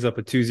team that gives up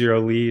a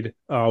 2-0 lead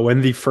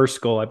when the first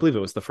goal, I believe it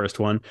was the first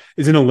one,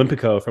 is an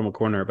Olympico from a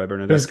corner by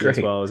Bernadeschi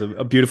as well. It was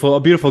a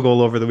beautiful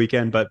goal over the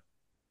weekend. But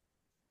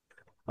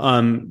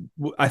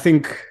I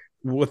think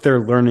what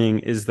they're learning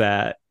is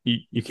that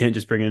you can't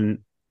just bring in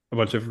a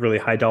bunch of really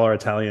high dollar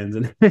Italians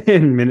and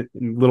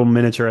little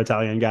miniature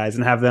Italian guys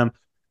and have them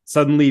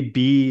suddenly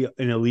be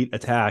an elite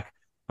attack.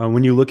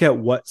 When you look at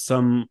what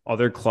some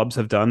other clubs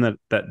have done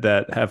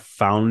that have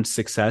found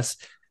success,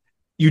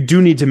 you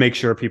do need to make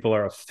sure people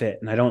are a fit.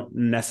 And I don't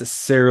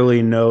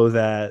necessarily know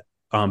that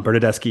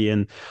Bernadeschi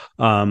and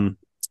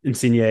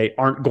Insigne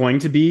aren't going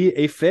to be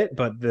a fit,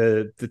 but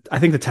I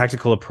think the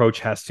tactical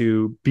approach has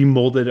to be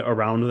molded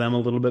around them a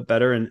little bit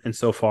better. And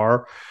so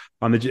far,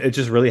 it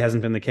just really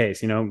hasn't been the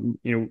case.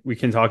 We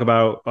can talk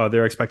about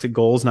their expected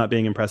goals not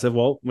being impressive.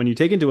 Well, when you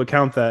take into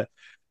account that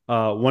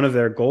one of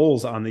their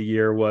goals on the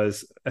year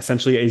was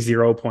essentially a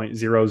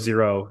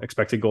 0.00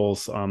 expected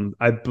goals,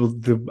 I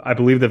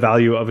believe the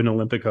value of an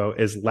Olympico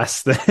is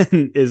less than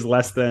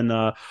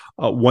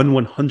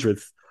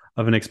 1/100th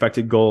of an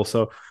expected goal.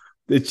 So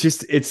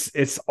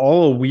it's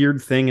all a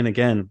weird thing. And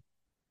again,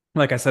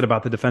 like I said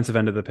about the defensive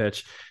end of the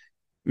pitch,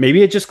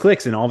 maybe it just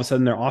clicks and all of a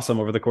sudden they're awesome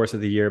over the course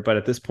of the year. But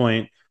at this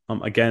point,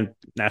 again,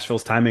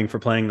 Nashville's timing for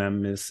playing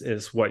them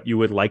is what you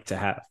would like to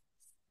have.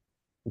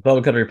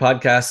 Public Country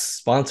Podcast,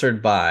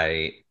 sponsored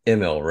by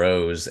ML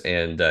Rose.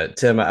 And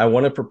Tim, I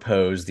want to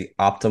propose the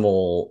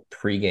optimal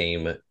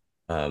pregame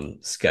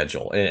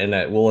schedule. And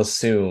that will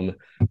assume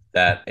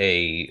that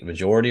a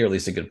majority, or at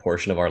least a good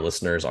portion of our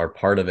listeners, are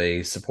part of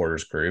a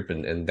supporters group,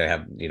 and they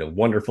have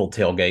wonderful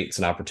tailgates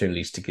and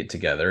opportunities to get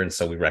together. And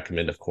so we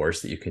recommend, of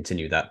course, that you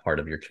continue that part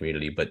of your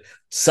community, but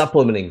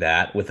supplementing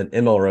that with an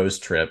ML Rose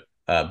trip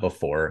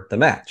before the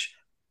match.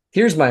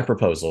 Here's my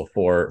proposal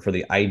for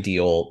the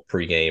ideal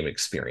pregame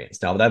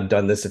experience. Now that I've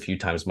done this a few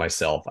times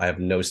myself, I have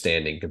no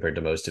standing compared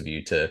to most of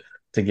you to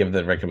give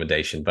the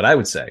recommendation, but I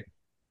would say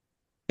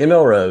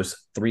ML Rose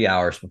 3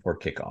 hours before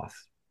kickoff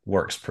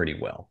works pretty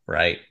well,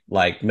 right?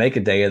 Like, make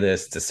a day of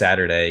this. It's a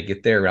Saturday.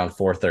 Get there around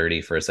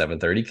 4:30 for a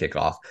 7:30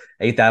 kickoff.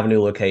 8th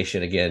Avenue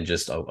location, again,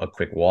 just a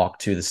quick walk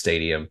to the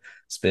stadium.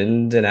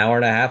 Spend an hour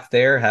and a half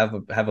there, have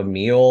a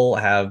meal,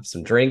 have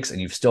some drinks, and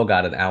you've still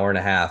got an hour and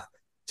a half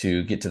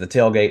to get to the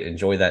tailgate,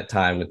 enjoy that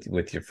time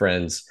with your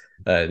friends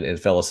and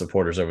fellow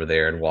supporters over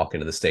there, and walk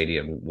into the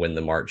stadium when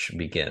the march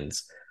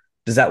begins.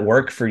 Does that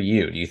work for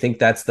you? Do you think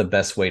that's the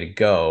best way to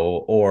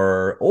go?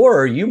 Or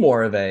are you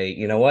more of a,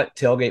 you know what,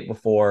 tailgate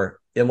before,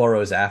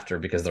 MLROs after,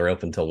 because they're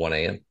open till 1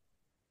 a.m.?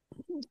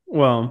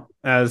 Well,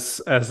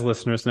 as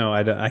listeners know,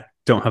 I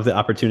don't have the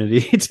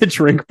opportunity to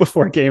drink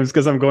before games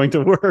because I'm going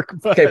to work.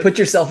 But, okay, put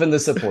yourself in the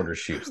supporter's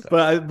shoes,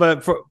 though.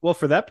 But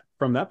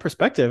from that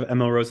perspective,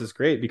 ML Rose is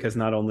great because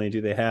not only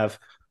do they have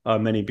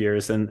many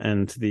beers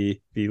and the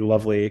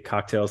lovely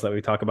cocktails that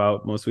we talk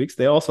about most weeks,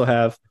 they also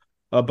have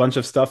a bunch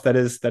of stuff that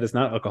is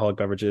not alcoholic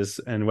beverages,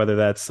 and whether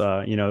that's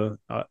a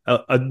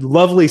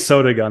lovely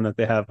soda gun that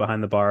they have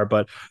behind the bar,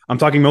 but I'm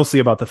talking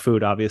mostly about the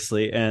food,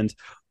 obviously, and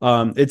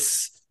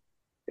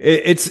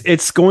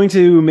it's going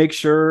to make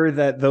sure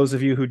that those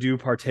of you who do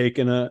partake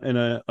in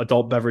a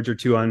adult beverage or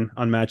two on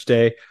match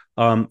day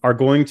are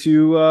going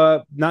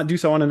to not do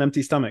so on an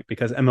empty stomach,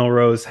 because ML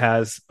Rose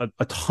has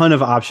a ton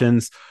of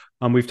options.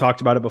 We've talked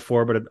about it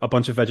before, but a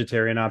bunch of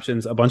vegetarian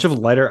options, a bunch of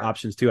lighter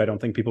options too. I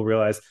don't think people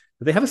realize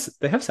that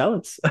they have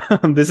salads.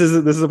 This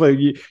is a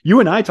place you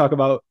and I talk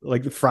about,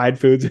 like, the fried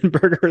foods and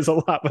burgers a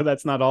lot, but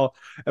that's not all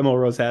ML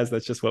Rose has.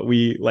 That's just what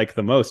we like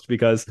the most,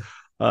 because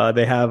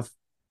they have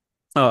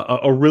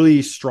a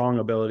really strong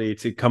ability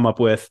to come up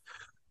with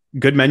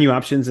good menu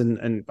options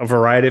and a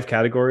variety of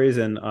categories.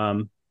 And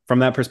from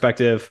that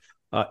perspective,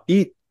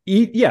 eat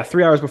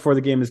 3 hours before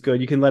the game is good.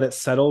 You can let it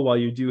settle while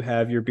you do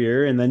have your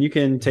beer, and then you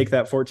can take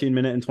that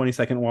 14-minute and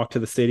 20-second walk to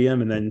the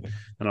stadium, and then,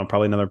 I don't know,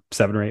 probably another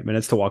 7 or 8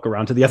 minutes to walk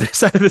around to the other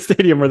side of the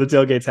stadium where the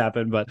tailgates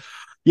happen. But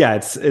yeah,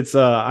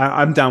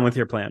 I'm down with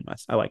your plan,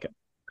 Wes. I like it.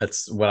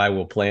 That's what I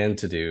will plan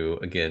to do,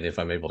 again, if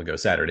I'm able to go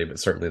Saturday, but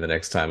certainly the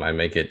next time I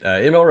make it.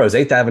 ML Rose,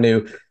 8th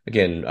Avenue,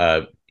 again,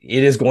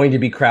 it is going to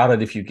be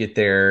crowded if you get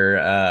there,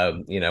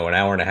 an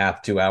hour and a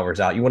half, 2 hours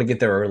out. You want to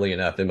get there early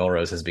enough. ML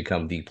Rose has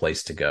become the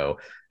place to go.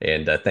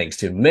 And thanks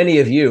to many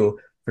of you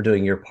for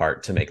doing your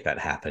part to make that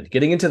happen.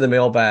 Getting into the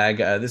mailbag,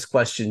 this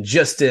question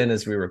just in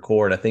as we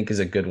record, I think, is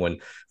a good one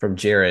from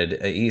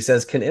Jared. He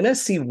says, can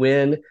NSC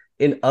win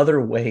in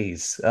other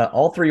ways?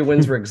 All 3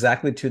 wins were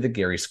exactly to the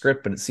Gary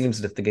script, but it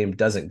seems that if the game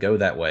doesn't go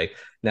that way,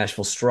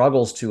 Nashville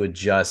struggles to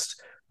adjust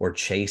or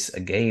chase a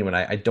game. And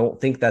I don't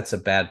think that's a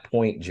bad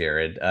point,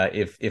 Jared.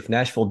 If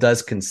Nashville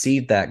does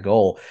concede that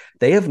goal,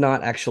 they have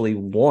not actually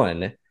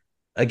won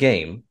a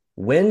game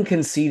when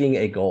conceding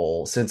a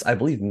goal since, I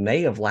believe,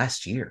 May of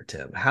last year.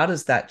 Tim, how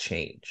does that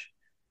change?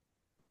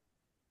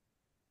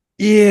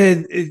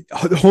 Yeah,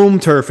 home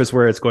turf is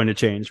where it's going to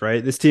change,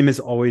 right? This team has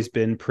always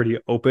been pretty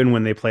open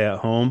when they play at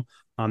home.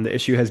 The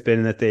issue has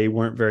been that they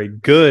weren't very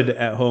good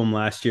at home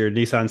last year.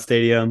 Nissan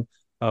Stadium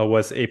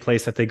was a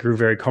place that they grew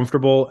very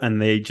comfortable,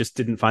 and they just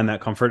didn't find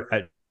that comfort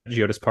at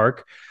Geodis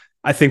Park.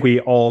 I think we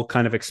all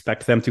kind of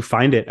expect them to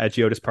find it at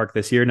Geodis Park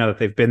this year. Now that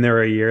they've been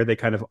there a year, they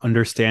kind of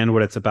understand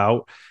what it's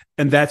about.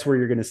 And that's where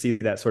you're going to see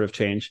that sort of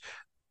change.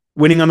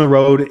 Winning on the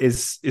road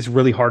is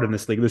really hard in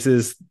this league. This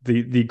is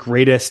the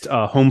greatest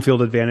home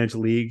field advantage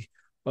league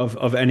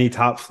of any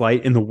top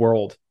flight in the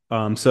world.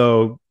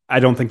 So I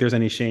don't think there's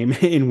any shame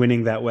in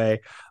winning that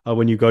way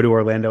when you go to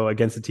Orlando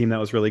against a team that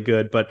was really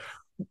good. But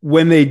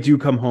when they do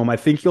come home, I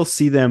think you'll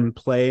see them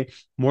play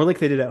more like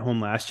they did at home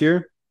last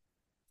year,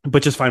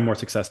 but just find more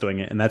success doing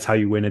it. And that's how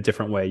you win a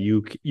different way.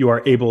 You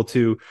are able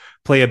to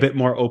play a bit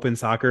more open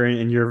soccer,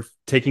 and you're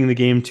taking the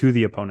game to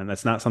the opponent.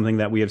 That's not something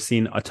that we have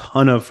seen a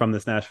ton of from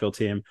this Nashville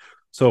team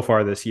so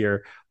far this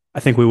year. I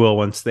think we will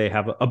once they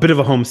have a bit of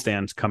a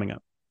homestand coming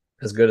up.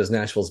 As good as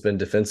Nashville's been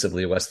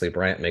defensively, Wesley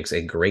Brandt makes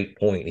a great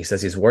point. He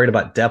says he's worried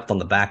about depth on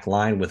the back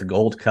line with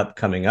Gold Cup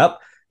coming up.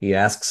 He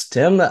asks,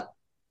 Tim,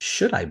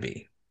 should I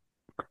be?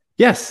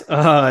 Yes,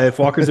 if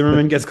Walker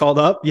Zimmerman gets called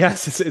up,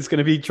 yes, it's going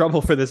to be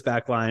trouble for this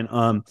back line.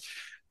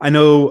 I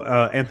know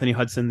Anthony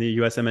Hudson, the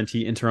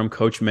USMNT interim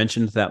coach,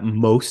 mentioned that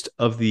most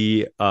of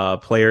the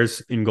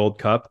players in Gold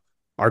Cup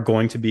are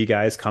going to be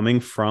guys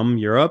coming from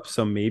Europe.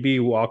 So maybe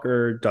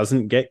Walker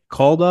doesn't get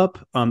called up.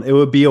 It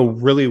would be a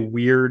really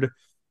weird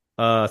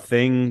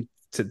thing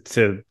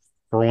to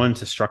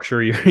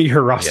structure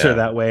your roster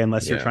that way,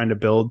 unless you're trying to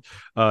build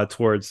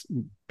towards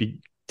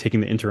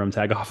taking the interim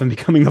tag off and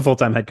becoming the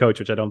full-time head coach,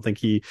 which I don't think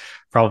he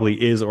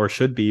probably is or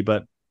should be.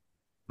 But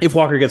if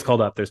Walker gets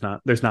called up, there's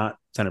not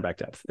center back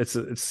depth.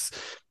 It's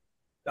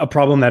a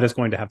problem that is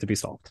going to have to be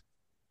solved.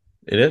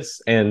 It is.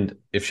 And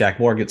if Shaq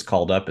Moore gets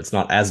called up, it's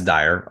not as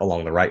dire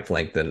along the right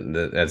flank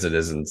as it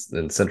is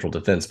in central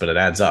defense, but it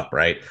adds up,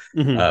 right?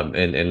 Mm-hmm.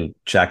 And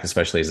Shaq,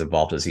 especially as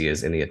involved as he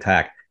is in the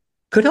attack.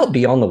 could help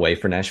be on the way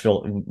for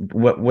Nashville.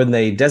 When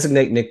they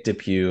designate Nick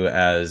DePuy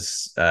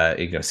as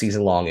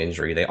season-long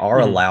injury, they are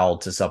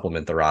allowed to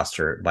supplement the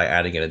roster by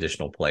adding an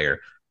additional player.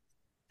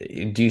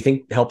 Do you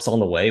think help's on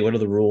the way? What are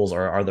the rules,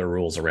 or are there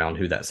rules around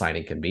who that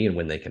signing can be and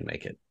when they can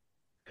make it?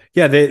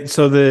 Yeah, the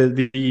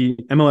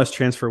MLS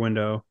transfer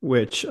window,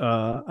 which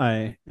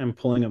I am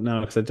pulling up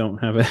now because I don't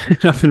have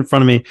it up in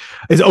front of me,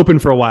 is open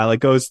for a while. It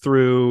goes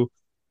through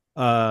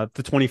the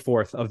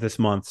 24th of this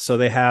month, so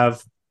they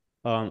have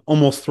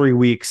almost 3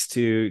 weeks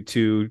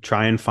to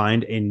try and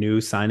find a new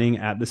signing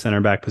at the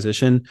center back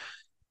position.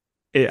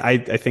 I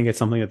think it's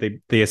something that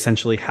they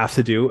essentially have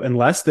to do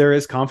unless there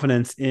is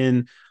confidence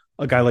in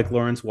a guy like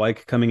Lawrence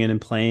Weick coming in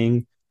and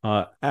playing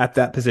at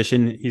that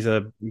position. He's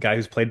a guy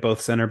who's played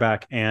both center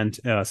back and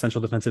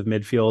central defensive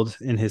midfield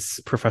in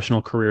his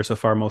professional career so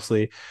far,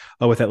 mostly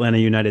with Atlanta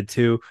United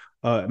too.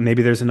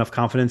 Maybe there's enough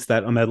confidence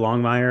that Ahmed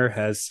Longmire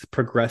has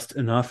progressed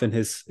enough in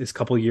his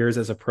couple years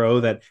as a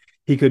pro that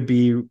he could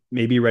be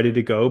maybe ready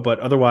to go. But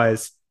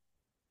otherwise,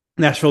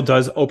 Nashville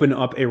does open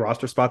up a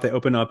roster spot. They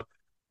open up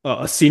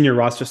a senior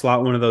roster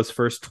slot, one of those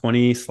first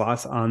 20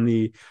 slots on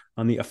the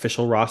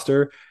official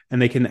roster,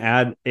 and they can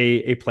add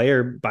a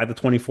player by the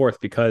 24th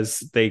because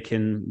they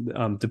can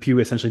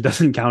DePuy essentially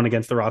doesn't count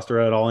against the roster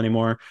at all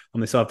anymore.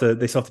 They still have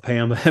to pay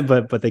him,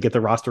 but they get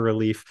the roster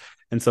relief,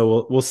 and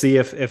so we'll see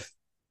if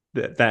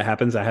that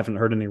happens. I haven't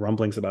heard any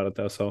rumblings about it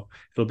though, so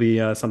it'll be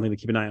something to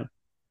keep an eye on.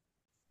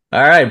 All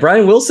right,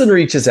 Brian Wilson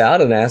reaches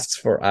out and asks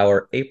for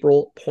our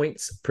April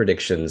points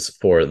predictions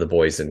for the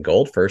boys in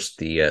gold. First,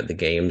 the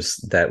games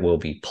that will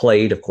be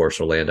played. Of course,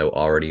 Orlando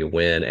already a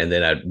win, and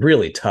then a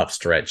really tough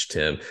stretch,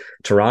 Tim.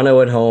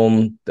 Toronto at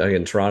home.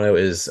 Again, Toronto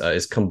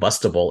is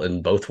combustible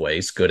in both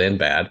ways, good and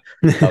bad.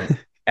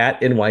 At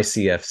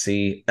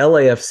NYCFC,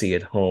 LAFC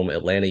at home,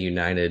 Atlanta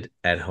United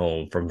at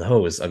home. From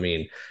those, I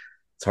mean,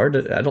 it's hard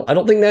to. I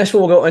don't think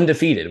Nashville will go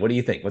undefeated. What do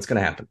you think? What's going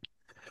to happen?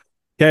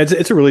 Yeah,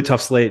 it's a really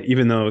tough slate,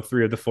 even though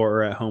 3 of the 4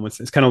 are at home.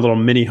 It's kind of a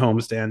little mini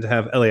homestand to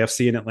have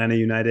LAFC and Atlanta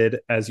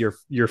United as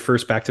your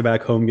first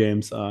back-to-back home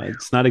games.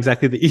 It's not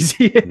exactly the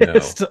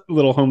easiest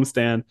little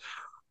homestand.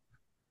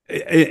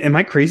 Am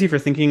I crazy for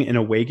thinking an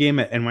away game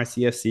at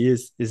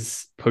NYCFC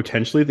is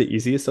potentially the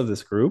easiest of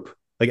this group?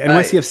 Like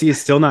NYCFC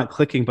is still not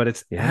clicking, but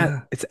it's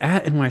at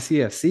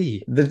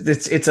NYCFC.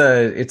 It's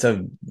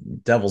a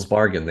devil's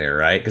bargain there,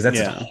 right? Because that's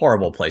a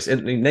horrible place.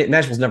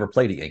 Nashville's never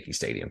played at Yankee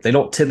Stadium. They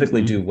don't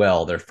typically do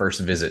well their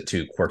first visit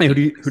to quirky.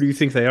 Hey, who do you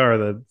think they are?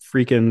 The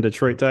freaking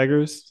Detroit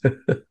Tigers? Are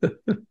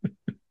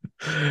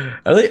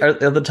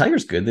the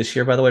Tigers good this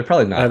year? By the way,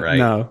 probably not, right?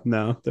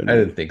 No, they're not. I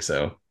didn't think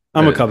so.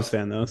 I'm a Cubs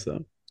fan though,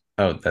 so.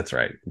 Oh, that's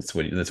right.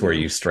 That's where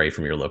you stray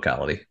from your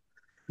locality.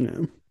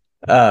 Yeah.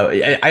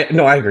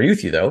 I agree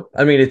with you though.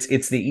 I mean,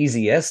 it's the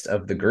easiest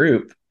of the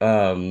group.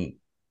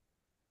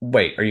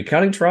 Wait, are you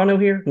counting Toronto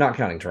here? Not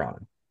counting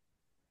Toronto.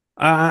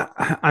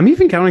 I'm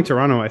even counting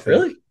Toronto. I think.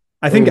 Really?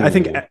 I think.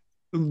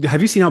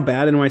 Have you seen how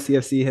bad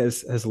NYCFC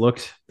has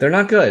looked? They're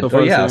not good. So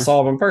I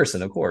saw them in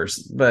person, of course,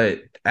 but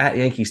at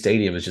Yankee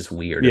Stadium is just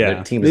weird. Yeah,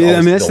 the team is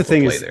always that's the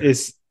thing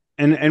is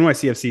and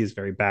NYCFC is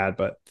very bad,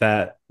 but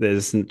that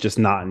is just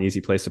not an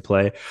easy place to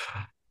play.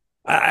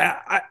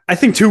 I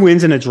think 2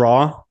 wins and a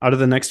draw out of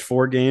the next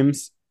 4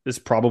 games is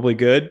probably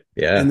good.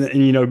 Yeah.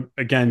 And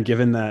again,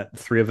 given that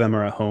 3 of them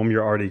are at home,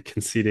 you're already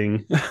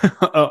conceding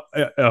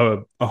a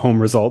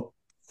home result.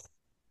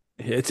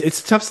 It's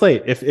a tough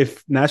slate.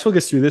 If Nashville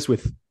gets through this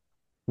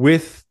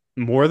with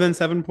more than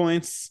 7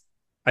 points,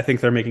 I think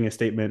they're making a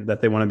statement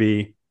that they want to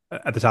be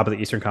at the top of the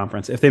Eastern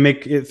Conference. If they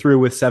make it through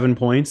with 7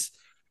 points,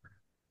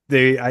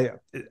 I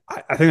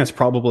think that's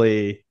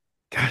probably.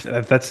 Gosh,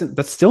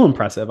 that's still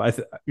impressive.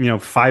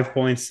 5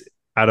 points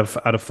out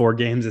of 4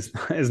 games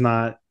is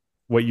not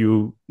what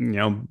you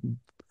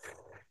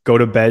go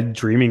to bed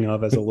dreaming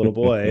of as a little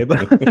boy,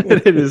 but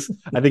it is.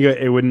 I think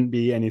it wouldn't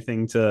be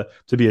anything to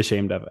be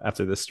ashamed of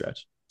after this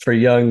stretch. For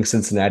young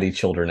Cincinnati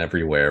children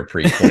everywhere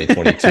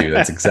pre-2022,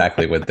 that's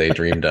exactly what they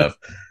dreamed of.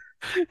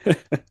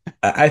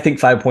 I think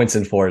 5 points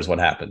in 4 is what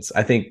happens.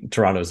 I think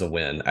Toronto's a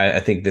win. I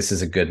think this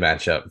is a good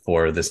matchup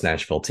for this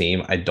Nashville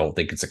team. I don't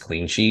think it's a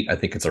clean sheet. I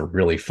think it's a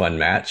really fun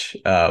match.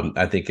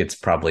 I think it's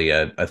probably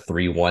a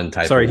 3-1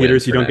 type. Sorry,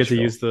 Heaters, you don't get to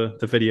use the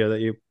video that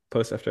you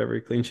post after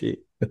every clean sheet.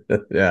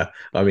 Yeah.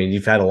 I mean,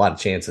 you've had a lot of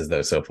chances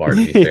though so far, to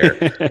be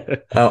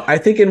fair. I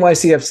think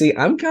NYCFC,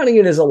 I'm counting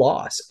it as a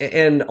loss,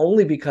 and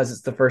only because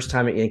it's the first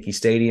time at Yankee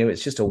Stadium.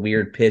 It's just a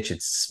weird pitch.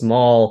 It's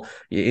small.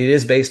 It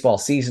is baseball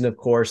season, of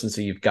course, and so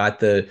you've got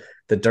the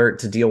dirt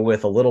to deal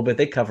with a little bit.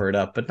 They cover it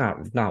up, but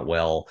not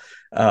well.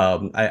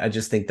 I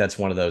just think that's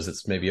one of those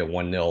that's maybe a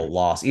 1-0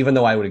 loss, even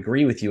though I would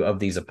agree with you of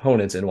these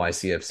opponents,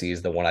 NYCFC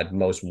is the one I'd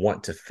most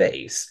want to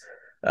face.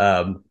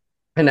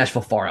 And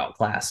Nashville far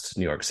outclassed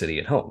New York City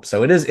at home.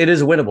 So it is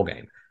a winnable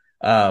game.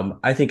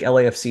 I think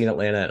LAFC and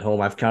Atlanta at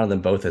home, I've counted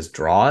them both as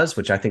draws,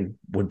 which I think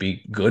would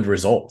be good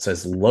results,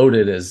 as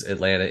loaded as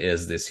Atlanta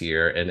is this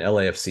year. And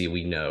LAFC,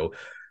 we know,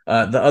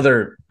 The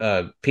other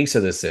piece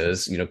of this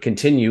is,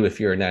 continue if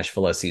you're a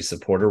Nashville SC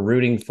supporter,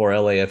 rooting for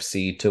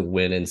LAFC to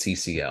win in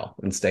CCL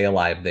and stay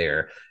alive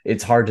there.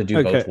 It's hard to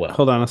do both well.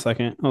 Hold on a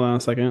second.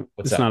 What's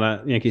it's up? not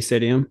at Yankee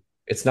Stadium.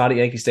 It's not at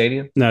Yankee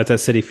Stadium? No, it's at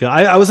Citi Field.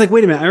 I was like,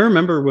 wait a minute. I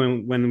remember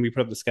when we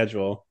put up the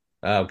schedule.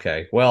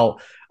 Okay. Well,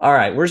 all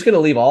right. We're just going to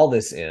leave all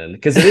this in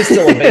because it is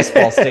still a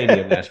baseball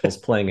stadium Nashville's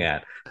playing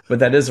at. But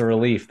that is a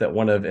relief that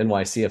one of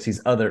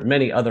NYCFC's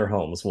many other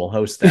homes will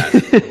host that.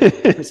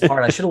 It's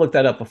hard. I should have looked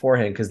that up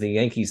beforehand because the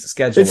Yankees'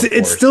 schedule.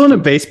 It's still in a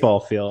baseball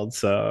field,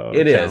 so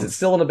it is. It's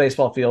still in a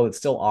baseball field. It's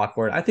still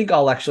awkward. I think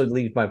I'll actually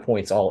leave my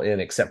points all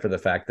in, except for the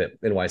fact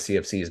that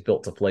NYCFC is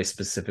built to play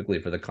specifically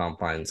for the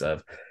confines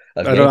of.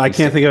 I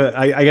can't think of it.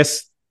 I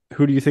guess.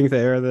 Who do you think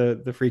they are?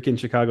 The freaking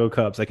Chicago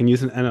Cubs. I can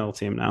use an NL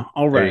team now.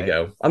 All right. There you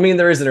go. I mean,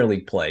 there is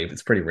interleague play.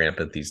 It's pretty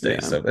rampant these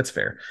days, so that's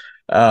fair.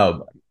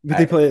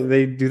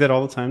 They do that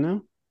all the time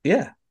now?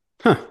 Yeah.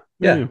 Huh.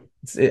 Yeah.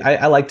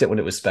 I liked it when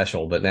it was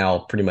special, but now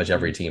pretty much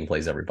every team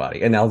plays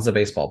everybody. And now it's a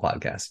baseball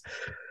podcast.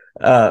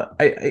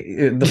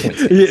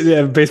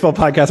 Baseball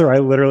podcast where I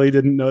literally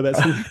didn't know that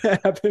something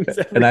happens.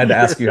 And I had to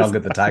ask you how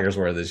good the Tigers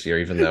were this year,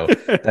 even though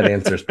that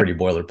answer is pretty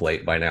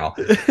boilerplate by now.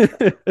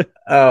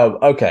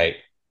 Okay.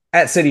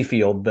 At Citi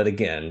Field, but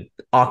again,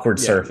 awkward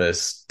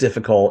surface,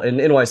 difficult, and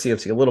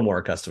NYCFC a little more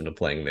accustomed to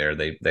playing there.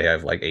 They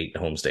have like 8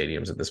 home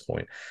stadiums at this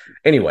point.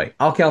 Anyway,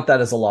 I'll count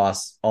that as a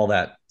loss. All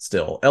that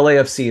still.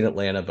 LAFC and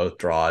Atlanta both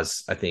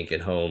draws, I think,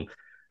 at home.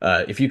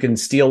 If you can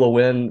steal a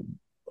win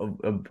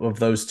of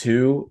those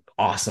two,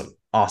 awesome.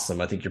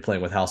 I think you're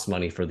playing with house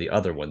money for the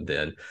other one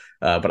then.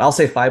 But I'll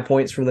say 5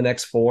 points from the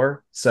next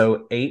 4.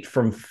 So 8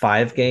 from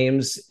 5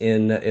 games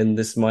in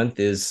this month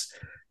is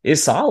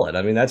solid.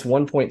 I mean, that's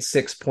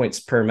 1.6 points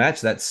per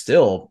match. That's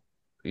still,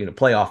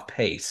 playoff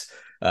pace,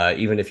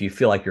 even if you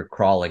feel like you're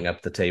crawling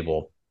up the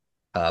table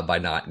by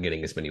not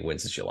getting as many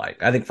wins as you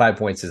like. I think 5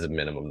 points is a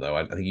minimum, though.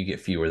 I think you get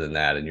fewer than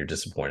that, and you're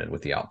disappointed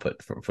with the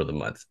output for the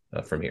month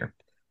from here.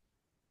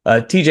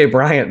 TJ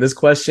Bryant, this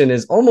question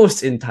is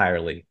almost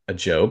entirely a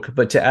joke,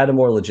 but to add a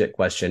more legit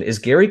question, is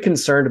Gary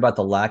concerned about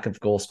the lack of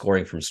goal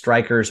scoring from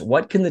strikers?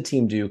 What can the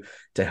team do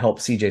to help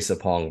CJ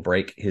Sapong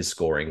break his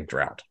scoring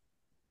drought?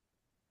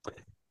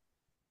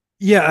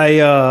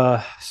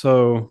 Yeah,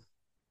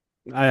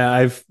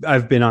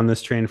 I've been on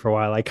this train for a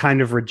while. I kind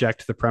of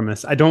reject the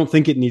premise. I don't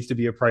think it needs to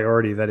be a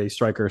priority that a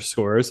striker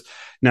scores.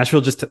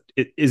 Nashville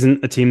it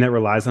isn't a team that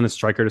relies on a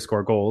striker to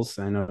score goals.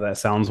 I know that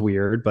sounds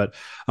weird, but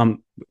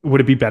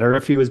would it be better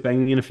if he was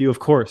banging in a few? Of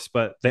course,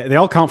 but they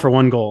all count for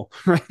one goal,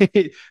 right?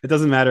 It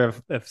doesn't matter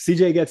if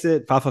CJ gets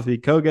it, Fafa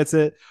Picault gets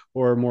it,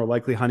 or more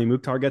likely Hani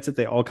Mukhtar gets it.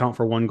 They all count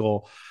for one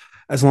goal.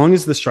 As long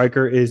as the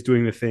striker is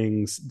doing the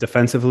things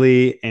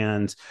defensively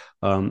and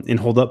in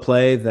hold-up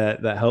play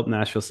that help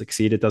Nashville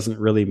succeed, it doesn't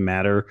really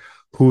matter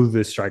who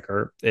the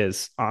striker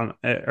is on,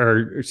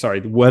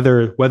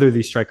 whether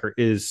the striker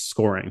is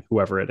scoring,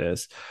 whoever it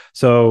is.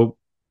 So,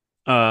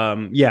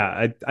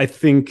 I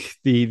think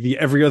the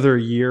every other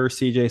year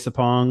CJ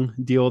Sapong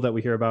deal that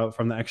we hear about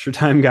from the extra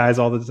time guys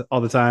all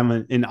the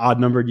time in odd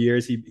numbered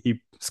years,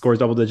 he scores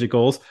double-digit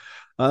goals.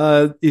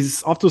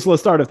 He's off to a slow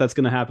start if that's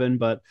going to happen.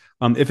 But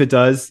if it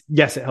does,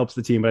 yes, it helps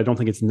the team, but I don't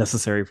think it's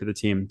necessary for the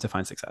team to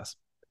find success.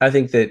 I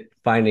think that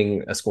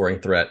finding a scoring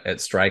threat at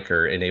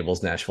striker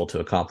enables Nashville to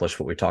accomplish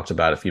what we talked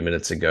about a few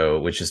minutes ago,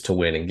 which is to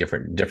win in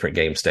different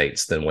game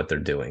states than what they're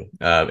doing,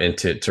 and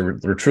to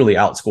truly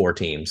outscore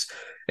teams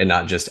and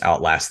not just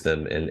outlast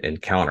them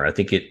and counter. I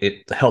think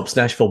it helps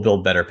Nashville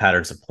build better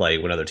patterns of play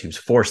when other teams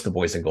force the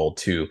boys in goal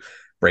to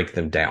break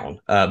them down.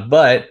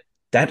 But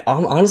that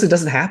honestly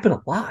doesn't happen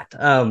a lot.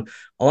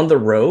 On the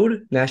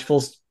road,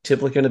 Nashville's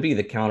typically going to be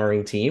the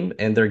countering team,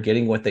 and they're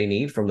getting what they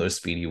need from those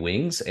speedy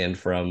wings and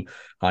from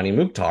Hani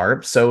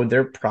Mukhtar, so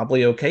they're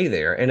probably okay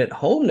there. And at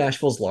home,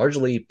 Nashville's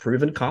largely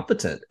proven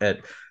competent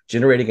at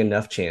generating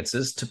enough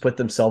chances to put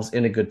themselves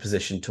in a good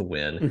position to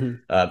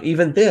win. Mm-hmm.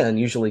 Even then,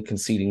 usually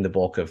conceding the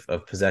bulk of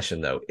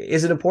possession, though.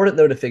 Is it important,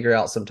 though, to figure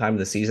out sometime in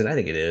the season? I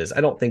think it is.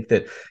 I don't think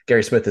that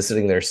Gary Smith is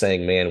sitting there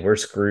saying, man, we're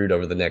screwed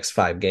over the next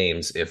 5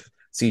 games if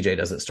CJ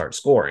doesn't start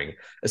scoring,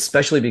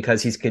 especially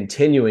because he's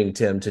continuing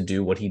Tim to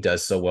do what he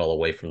does so well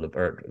away from the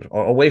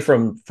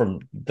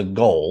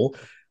goal,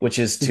 which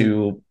is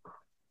to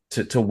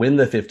win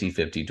the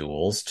 50-50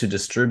 duels, to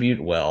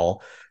distribute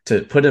well,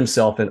 to put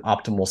himself in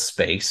optimal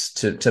space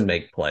to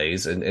make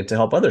plays and to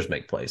help others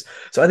make plays.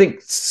 So I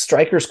think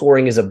striker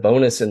scoring is a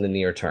bonus in the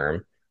near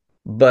term,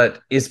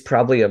 but is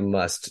probably a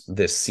must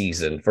this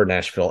season for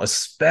Nashville,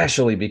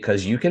 especially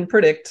because you can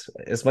predict,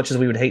 as much as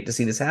we would hate to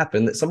see this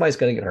happen, that somebody's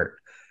going to get hurt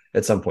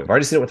at some point. I've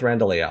already seen it with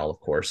Randall Leal, of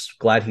course.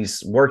 Glad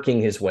he's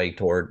working his way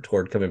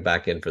toward coming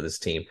back in for this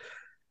team.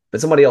 But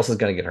somebody else is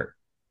going to get hurt.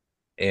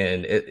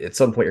 And at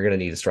some point, you're going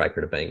to need a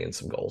striker to bang in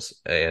some goals.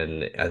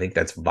 And I think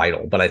that's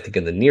vital. But I think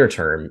in the near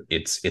term,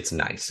 it's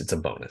nice. It's a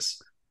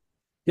bonus.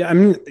 Yeah, I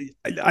mean,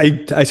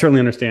 I certainly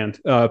understand.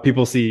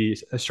 People see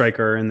a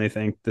striker and they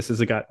think this is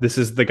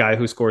the guy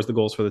who scores the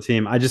goals for the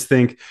team. I just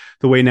think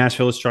the way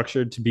Nashville is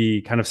structured to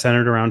be kind of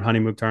centered around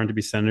Hani Mukhtar and to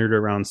be centered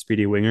around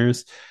speedy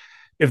wingers,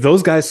 if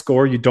those guys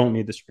score, you don't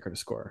need the striker to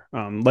score.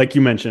 Like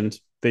you mentioned,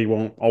 they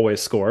won't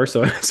always score,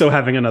 so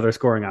having another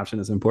scoring option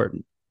is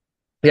important.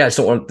 Yeah, I just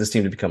don't want this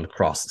team to become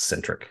cross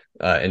centric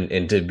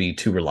and to be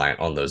too reliant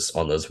on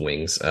those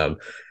wings. I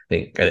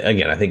think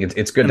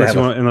it's good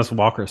unless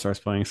Walker starts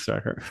playing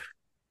striker.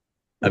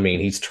 I mean,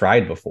 he's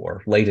tried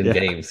before late in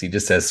games. He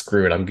just says,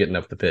 "Screw it, I'm getting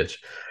up the pitch."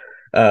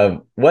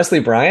 Wesley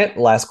Bryant,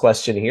 last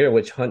question here: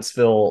 which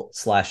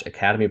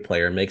Huntsville/Academy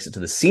player makes it to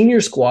the senior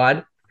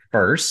squad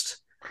first?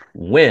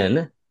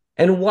 When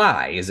and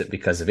why? Is it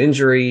because of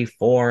injury,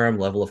 form,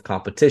 level of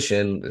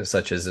competition,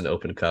 such as an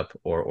Open Cup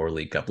or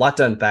League Cup? A lot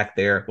to unpack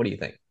there. What do you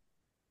think?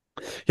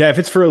 Yeah, if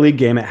it's for a league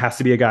game, it has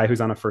to be a guy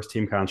who's on a first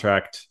team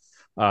contract.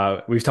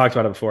 We've talked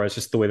about it before. It's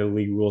just the way the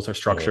league rules are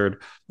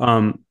structured.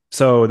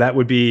 So that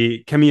would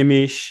be Kemi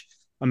Amish,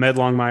 Ahmed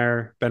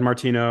Longmire, Ben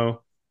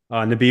Martino,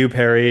 Nabiu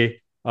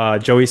Perry,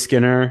 Joey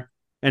Skinner.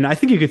 And I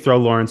think you could throw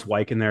Lawrence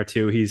Wyke in there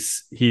too.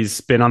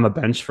 He's been on the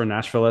bench for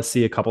Nashville SC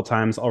a couple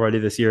times already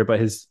this year, but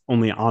his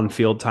only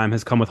on-field time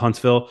has come with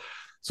Huntsville.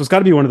 So it's got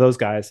to be one of those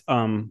guys.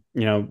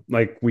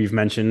 Like we've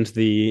mentioned,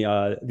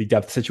 the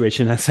depth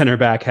situation at center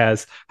back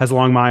has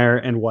Longmire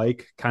and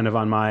Wyke kind of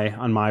on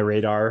my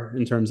radar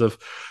in terms of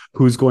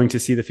who's going to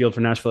see the field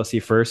for Nashville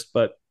SC first.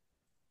 But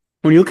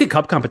when you look at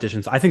cup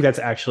competitions, I think that's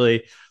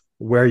actually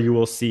where you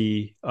will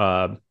see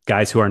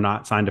guys who are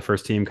not signed to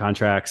first team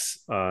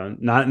contracts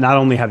not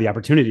only have the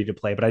opportunity to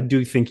play, but I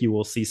do think you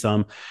will see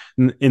some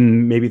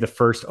in maybe the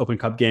first Open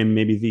Cup game,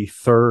 maybe the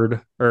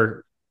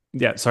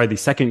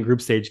second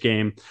group stage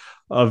game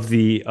of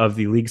the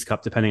Leagues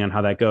Cup, depending on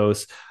how that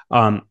goes.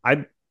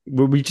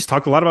 We just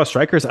talked a lot about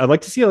strikers. I'd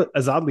like to see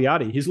Azad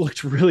Liati. He's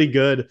looked really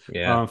good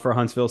for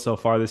Huntsville so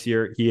far this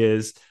year. He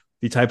is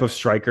the type of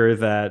striker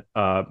that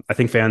I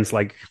think fans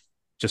like,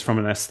 just from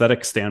an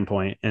aesthetic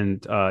standpoint, and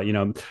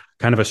kind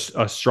of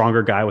a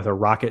stronger guy with a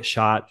rocket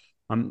shot.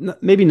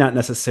 Maybe not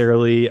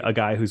necessarily a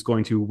guy who's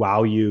going to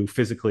wow you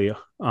physically,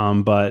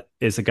 but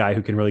is a guy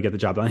who can really get the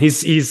job done.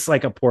 He's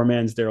like a poor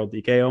man's Daryl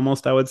Dike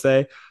almost, I would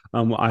say.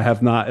 I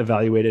have not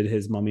evaluated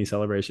his mummy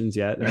celebrations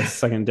yet.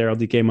 Second Daryl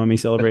Dike mummy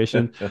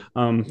celebration.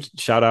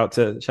 Shout out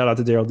to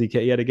Daryl Dike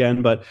yet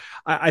again. But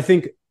I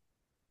think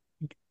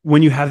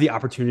when you have the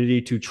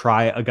opportunity to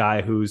try a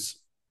guy who's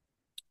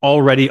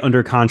already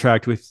under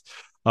contract with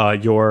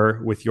your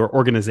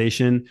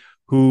organization,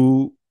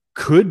 who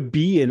could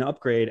be an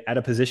upgrade at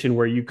a position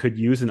where you could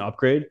use an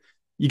upgrade,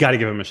 you got to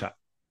give him a shot.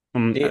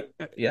 I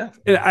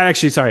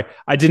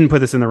didn't put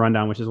this in the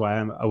rundown, which is why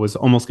I was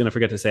almost going to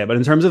forget to say it. But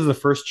in terms of the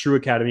first true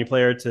academy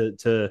player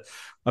to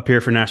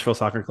appear for Nashville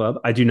Soccer Club,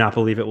 I do not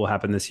believe it will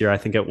happen this year. I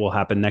think it will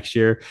happen next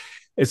year.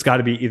 It's got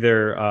to be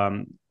either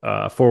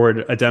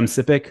forward Adem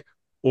Sipik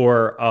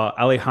or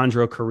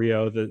Alejandro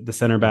Carrillo, the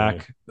center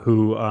back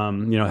who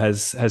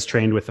has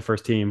trained with the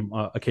first team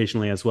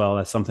occasionally as well.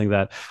 That's something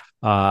that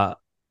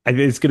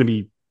it's going to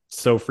be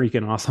so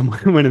freaking awesome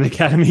when an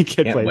academy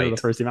kid plays for the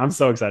first team. I'm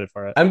so excited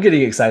for it. I'm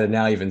getting excited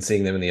now, even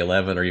seeing them in the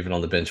 11 or even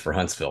on the bench for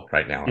Huntsville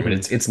right now. I mean,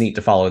 it's neat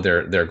to follow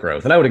their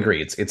growth, and I would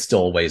agree it's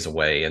still a ways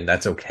away, and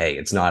that's okay.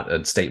 It's not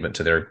a statement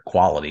to their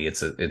quality.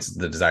 It's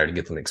the desire to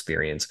get them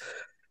experience.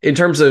 In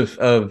terms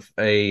of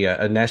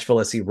a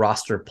Nashville SC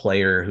roster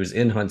player who's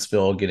in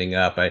Huntsville getting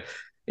up, I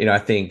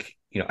think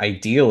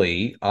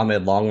ideally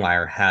Ahmed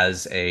Longmire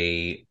has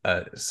a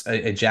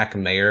Jack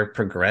Mayer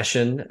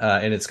progression,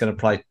 and it's going to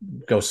probably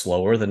go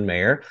slower than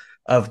Mayer,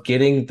 of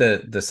getting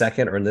the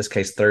second, or in this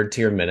case third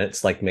tier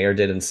minutes like Mayer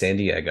did in San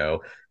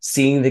Diego,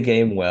 seeing the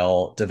game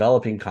well,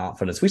 developing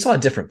confidence. We saw a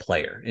different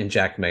player in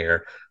Jack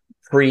Mayer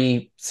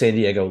pre-San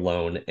Diego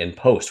loan and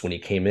post, when he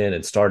came in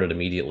and started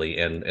immediately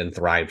and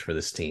thrived for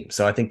this team.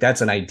 So I think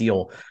that's an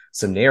ideal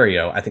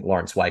scenario. I think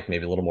Lawrence Wyke may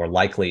be a little more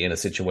likely in a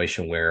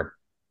situation where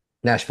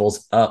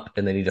Nashville's up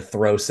and they need to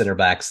throw center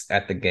backs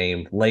at the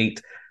game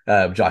late.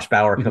 Josh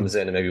Bauer comes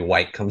in and maybe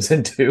White comes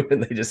in too,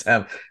 and they just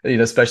have,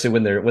 especially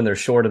when they're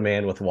short a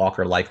man with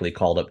Walker likely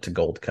called up to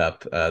Gold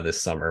Cup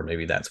this summer.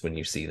 Maybe that's when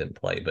you see them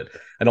play. But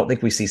I don't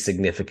think we see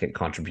significant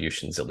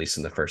contributions, at least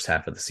in the first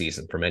half of the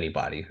season, from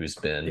anybody who's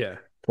been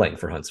playing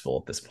for Huntsville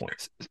at this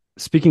point.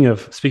 Speaking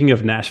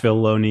of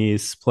Nashville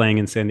loanees playing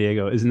in San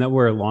Diego, isn't that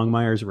where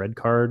Longmire's red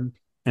card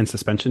and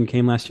suspension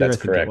came last year?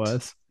 That's correct. It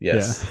was.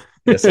 Yes. Yeah.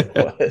 Yes, it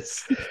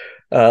was.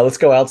 Let's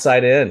go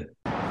outside in.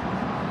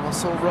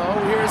 Russell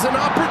Rowe, here's an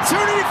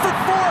opportunity for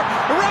four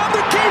around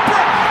the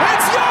keeper.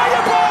 It's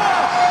Yayaba!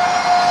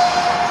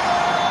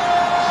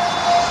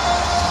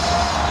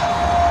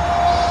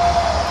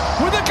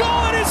 With a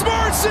goal at his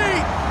mercy,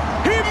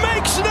 he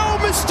makes no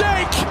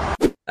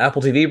mistake.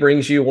 Apple TV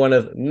brings you one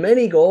of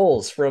many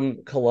goals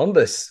from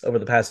Columbus over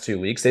the past 2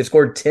 weeks. They've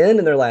scored 10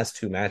 in their last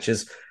two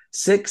matches,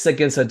 6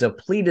 against a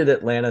depleted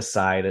Atlanta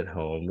side at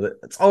home.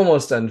 It's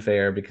almost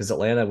unfair because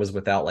Atlanta was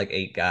without like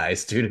 8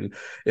 guys due to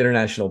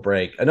international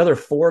break. Another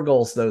 4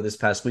 goals, though, this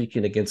past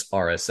weekend against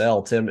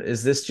RSL. Tim,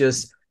 is this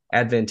just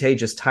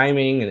advantageous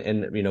timing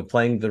and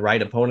playing the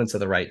right opponents at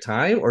the right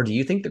time? Or do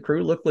you think the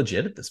Crew look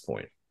legit at this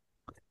point?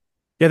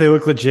 Yeah, they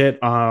look legit.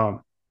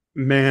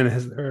 Man,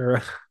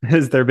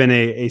 has there been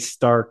a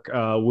stark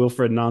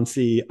Wilfred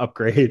Nancy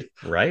upgrade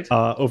Right?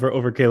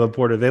 over Caleb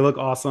Porter? They look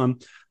awesome.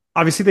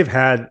 Obviously, they've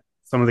had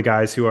some of the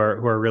guys who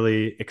are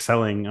really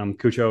excelling.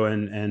 Cucho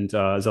and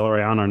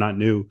Zelarayan are not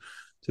new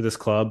to this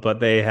club, but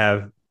they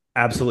have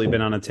absolutely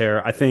been on a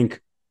tear. I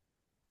think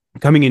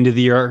coming into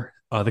the year,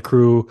 the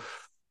crew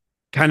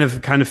kind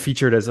of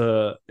featured as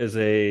a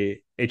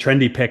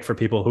trendy pick for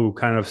people who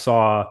kind of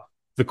saw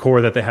the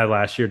core that they had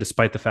last year,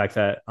 despite the fact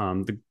that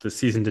the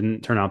season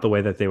didn't turn out the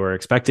way that they were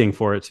expecting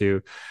for it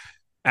to.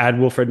 Add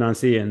Wilfred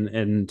Nancy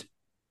and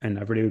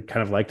everybody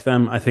kind of liked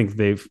them. I think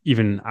they've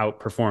even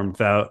outperformed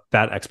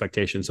that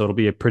expectation. So it'll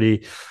be a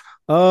pretty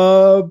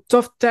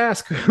tough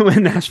task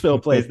when Nashville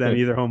plays them,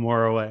 either home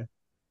or away.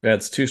 Yeah,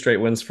 it's 2 straight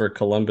wins for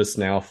Columbus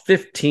now.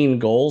 15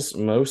 goals,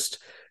 most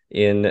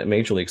in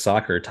Major League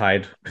Soccer,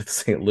 tied with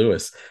St.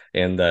 Louis,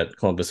 and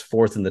Columbus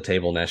 4th in the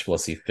table, Nashville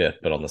SC 5th,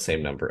 but on the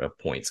same number of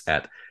points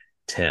at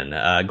 10.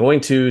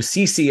 Going to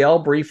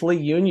CCL briefly,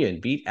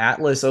 Union beat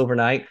Atlas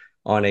overnight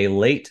on a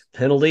late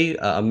penalty,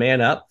 a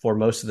man up for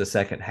most of the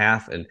second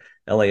half, and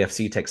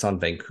LAFC takes on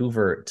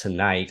Vancouver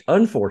tonight.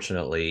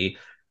 Unfortunately,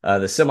 the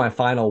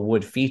semifinal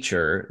would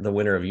feature the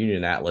winner of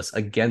Union Atlas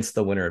against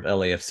the winner of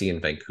LAFC in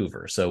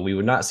Vancouver. So we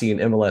would not see an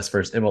MLS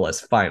versus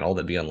MLS final.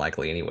 That'd be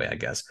unlikely anyway, I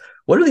guess.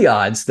 What are the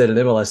odds that an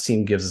MLS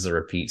team gives us a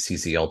repeat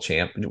CCL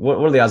champ? What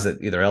are the odds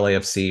that either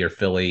LAFC or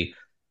Philly,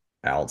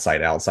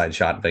 outside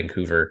shot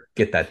Vancouver,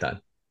 get that done?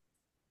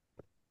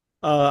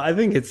 I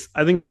think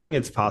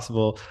it's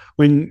possible.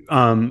 When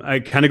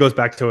it kind of goes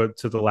back to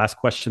the last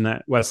question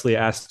that Wesley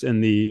asked in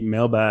the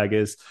mailbag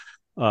is,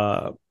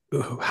 how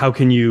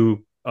can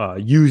you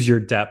use your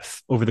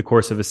depth over the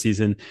course of a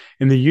season?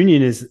 And the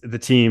Union is the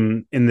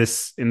team in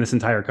this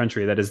entire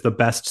country that is the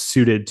best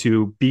suited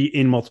to be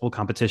in multiple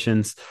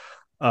competitions.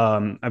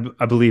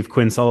 I believe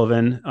Quinn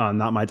Sullivan,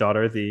 not my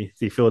daughter, the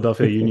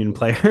Philadelphia Union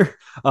player,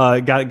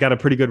 got a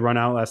pretty good run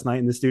out last night.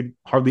 And this dude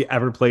hardly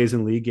ever plays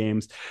in league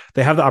games.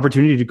 They have the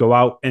opportunity to go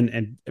out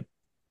and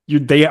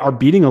they are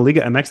beating a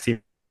Liga MX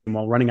team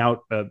while running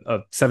out a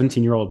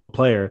 17-year-old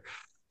player.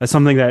 That's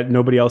something that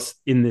nobody else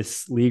in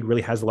this league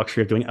really has the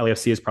luxury of doing.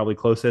 LAFC is probably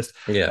closest.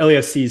 Yeah.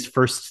 LAFC's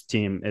first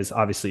team is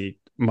obviously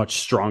much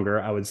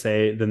stronger, I would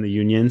say, than the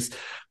Union's.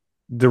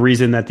 The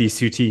reason that these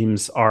two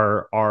teams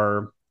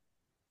are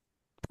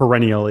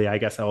perennially, I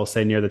guess I will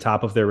say, near the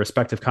top of their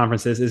respective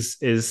conferences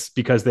is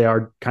because they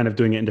are kind of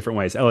doing it in different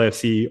ways.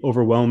 LAFC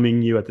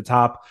overwhelming you at the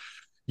top,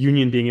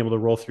 Union being able to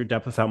roll through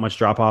depth without much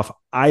drop off.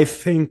 I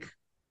think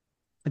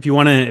if you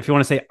want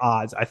to say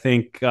odds, I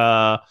think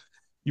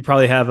you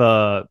probably have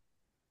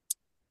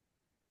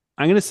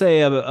I'm going to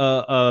say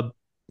a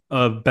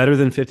better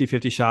than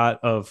 50-50 shot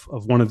of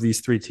one of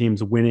these three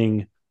teams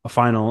winning a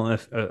final,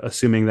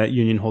 assuming that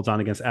Union holds on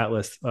against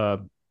Atlas.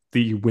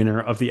 The winner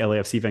of the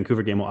LAFC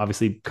Vancouver game will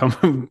obviously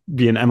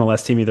be an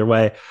MLS team either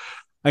way.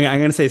 I'm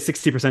going to say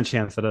 60%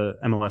 chance that a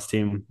MLS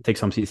team takes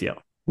home CCL.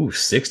 Ooh,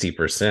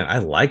 60%. I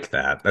like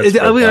that.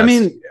 I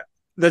mean,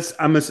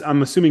 I'm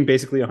assuming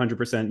basically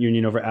 100%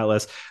 Union over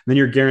Atlas. And then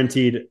you're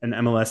guaranteed an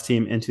MLS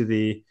team into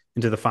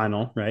the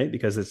final, right?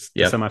 Because it's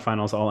the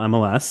semifinals all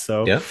MLS.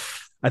 So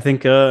I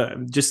think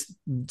just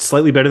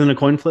slightly better than a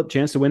coin flip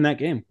chance to win that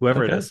game,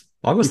 whoever it is.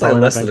 I'll go slightly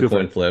less than a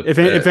coin flip. If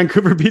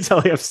Vancouver beats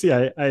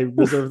LAFC, I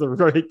reserve the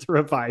right to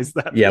revise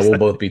that. Yeah, we'll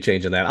both be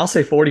changing that. I'll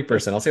say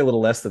 40%. I'll say a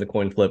little less than a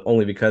coin flip,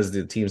 only because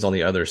the teams on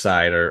the other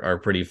side are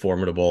pretty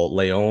formidable.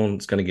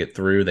 Leon's going to get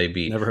through. They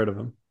beat. Never heard of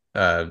them.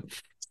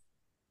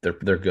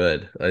 They're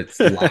good. It's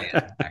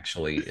Lion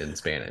actually in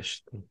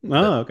Spanish.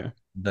 Oh, okay.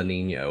 The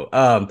Nino.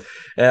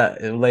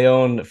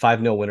 Leon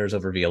 5-0 winners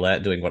over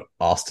Violette, doing what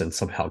Austin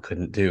somehow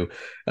couldn't do.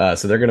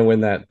 So they're going to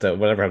win that.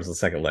 Whatever happens in the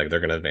second leg,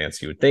 they're going to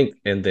advance, you would think.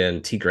 And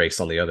then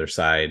Tigres on the other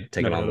side,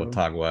 taking on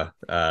Motagua.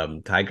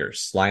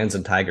 Tigers, Lions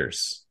and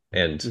Tigers,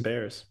 and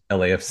Bears.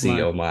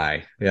 LAFC. Oh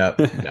my. Yeah,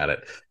 got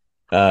it.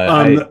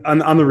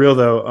 On the real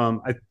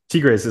though,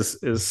 Tigres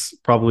is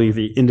probably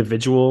the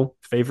individual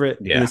favorite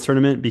in this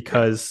tournament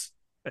because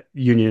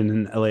Union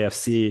and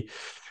LAFC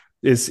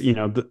is,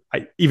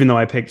 even though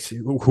I picked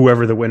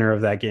whoever the winner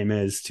of that game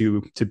is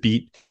to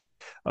beat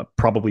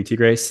probably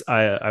Tigres,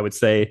 I would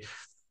say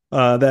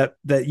that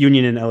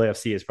Union and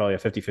LAFC is probably a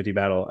 50-50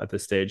 battle at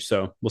this stage.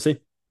 So we'll see.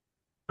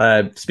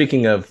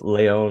 Speaking of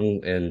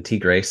Leon and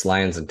Tigres,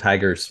 Lions and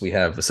Tigers, we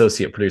have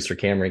associate producer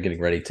Cameron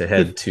getting ready to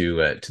head to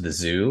the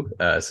zoo.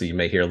 So you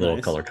may hear a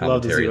little color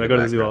commentary. I go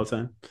to the zoo all the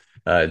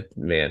time.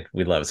 Man,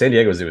 we love it. San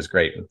Diego Zoo is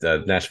great.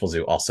 Nashville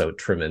Zoo also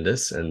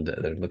tremendous, and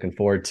they're looking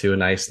forward to a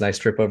nice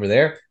trip over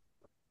there.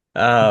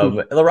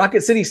 The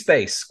Rocket City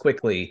space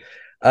quickly.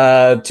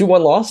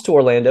 2-1 loss to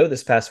Orlando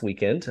this past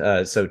weekend.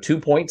 So 2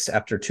 points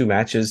after 2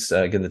 matches.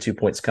 Again, the 2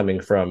 points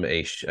coming from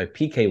a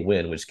PK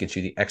win, which gets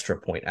you the extra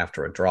point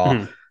after a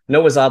draw.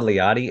 Noah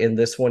Zadliati in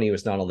this one. He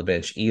was not on the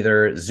bench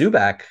either.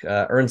 Zubak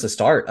earns a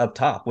start up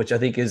top, which I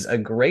think is a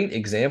great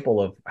example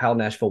of how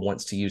Nashville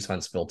wants to use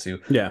Huntsville to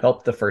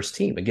help the first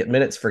team and get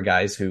minutes for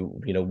guys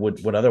who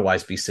would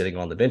otherwise be sitting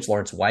on the bench.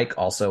 Lawrence Wyke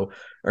also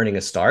earning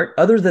a start.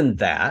 Other than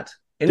that,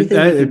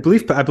 I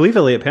believe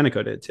Elliot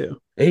Panico did too.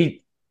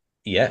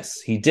 Yes,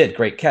 he did.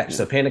 Great catch.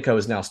 So Panico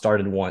has now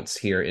started once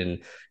here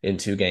in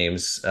 2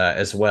 games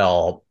as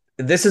well.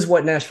 This is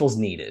what Nashville's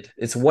needed.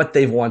 It's what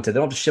they've wanted. They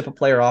don't have to ship a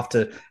player off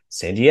to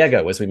San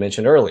Diego, as we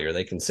mentioned earlier.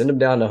 They can send him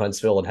down to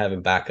Huntsville and have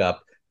him back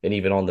up and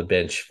even on the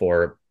bench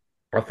for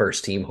a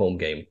first team home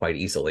game quite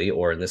easily,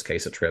 or in this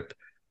case, a trip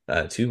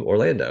to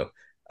Orlando.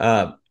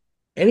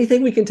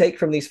 Anything we can take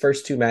from these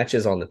first 2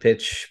 matches on the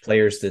pitch,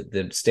 players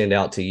that stand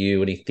out to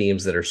you, any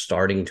themes that are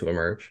starting to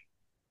emerge?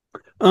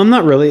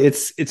 Not really.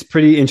 It's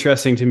pretty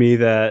interesting to me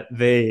that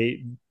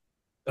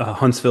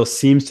Huntsville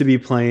seems to be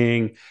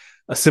playing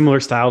a similar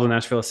style to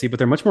Nashville SC, but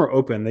they're much more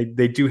open.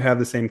 They do have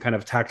the same kind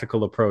of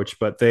tactical approach,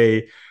 but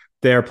they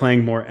are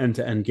playing more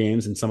end-to-end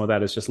games, and some of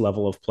that is just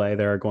level of play.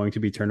 There are going to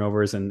be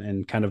turnovers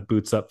and kind of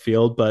boots up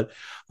field, but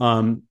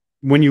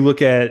when you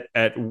look at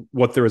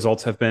what the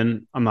results have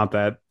been, I'm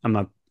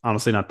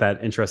honestly not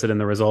that interested in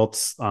the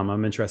results.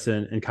 I'm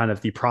interested in kind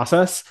of the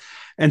process,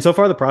 and so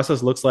far the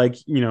process looks like,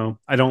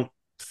 I don't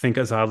think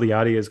Azad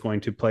Liadi is going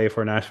to play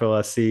for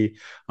Nashville SC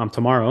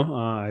tomorrow.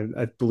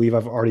 I believe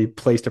I've already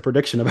placed a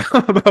prediction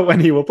about when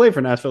he will play for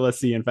Nashville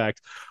SC, in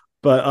fact.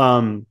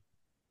 But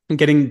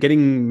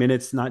getting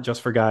minutes not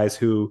just for guys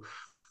who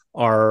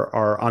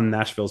are on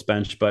Nashville's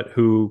bench, but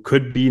who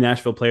could be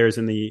Nashville players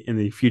in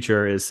the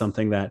future is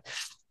something that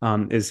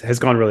has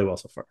gone really well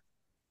so far.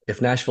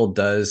 If Nashville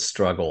does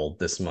struggle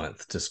this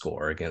month to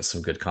score against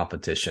some good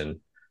competition,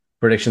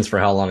 predictions for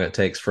how long it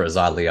takes for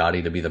Azad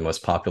Liadi to be the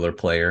most popular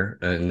player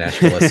in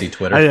Nashville SC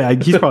Twitter.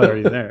 He's probably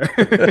already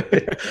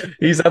there.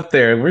 He's up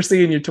there. We're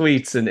seeing your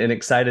tweets and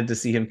excited to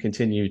see him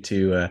continue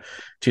to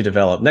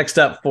develop. Next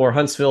up for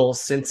Huntsville,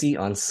 Cincy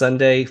on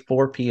Sunday,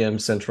 4 p.m.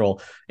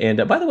 Central.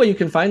 And by the way, you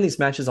can find these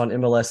matches on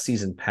MLS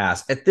Season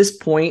Pass. At this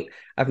point,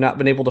 I've not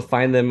been able to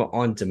find them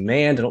on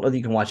demand. I don't know that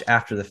you can watch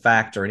after the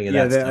fact or any of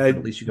that stuff. But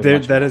at least you can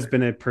watch that has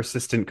been a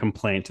persistent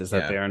complaint, is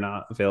that they are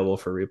not available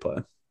for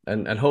replay.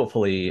 And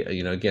hopefully,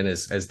 again,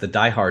 as the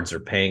diehards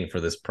are paying for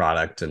this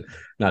product and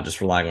not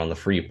just relying on the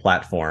free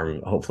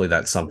platform, hopefully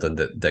that's something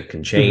that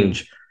can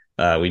change.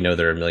 We know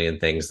there are a million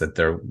things that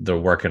they're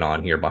working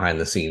on here behind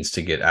the scenes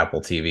to get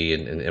Apple TV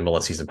and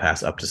MLS Season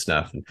Pass up to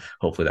snuff, and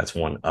hopefully that's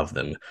one of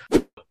them.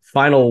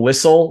 Final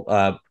whistle.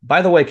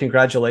 By the way,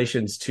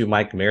 congratulations to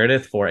Mike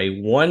Meredith for a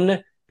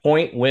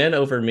 1-point win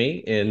over me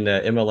in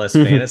MLS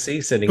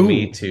Fantasy, sending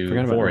me to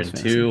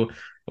 4-2.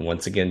 And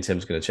once again,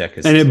 Tim's going to check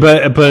his.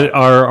 But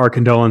our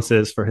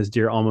condolences for his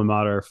dear alma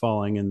mater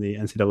falling in the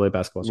NCAA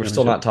basketball. We're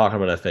still not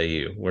talking about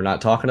FAU. We're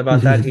not talking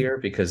about that here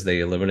because they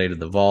eliminated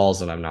the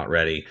Vols, and I'm not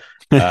ready.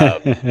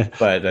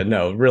 But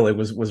no, really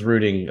was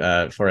rooting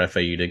for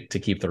FAU to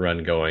keep the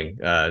run going.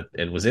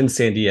 And was in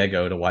San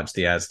Diego to watch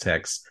the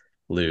Aztecs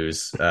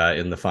lose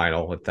in the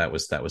final. That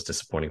was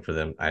disappointing for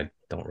them. I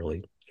don't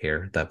really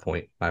care at that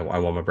point. I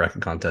won my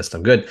bracket contest.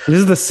 I'm good. This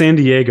is the San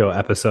Diego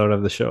episode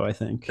of the show, I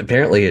think.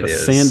 Apparently it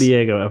is. San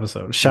Diego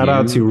episode. Shout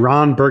out to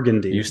Ron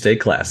Burgundy. You stay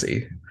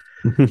classy.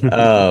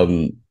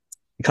 Content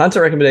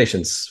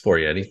recommendations for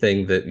you.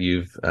 Anything that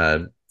you've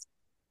been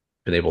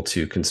able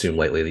to consume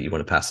lately that you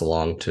want to pass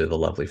along to the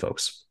lovely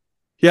folks?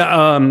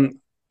 Yeah,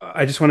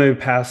 I just want to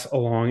pass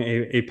along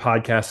a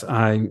podcast.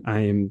 I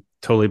am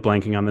totally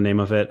blanking on the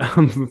name of it,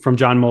 from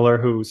John Mueller,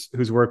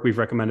 whose work we've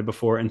recommended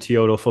before in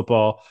Toyota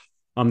Football.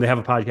 They have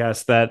a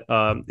podcast that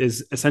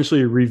is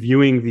essentially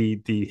reviewing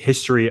the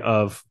history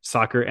of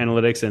soccer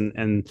analytics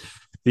and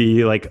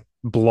the like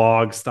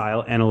blog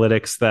style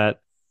analytics that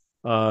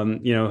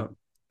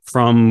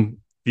from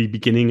the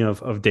beginning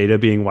of data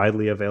being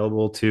widely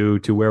available to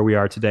where we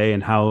are today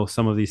and how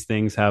some of these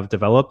things have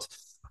developed.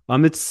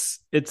 It's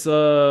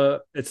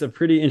a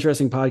pretty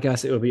interesting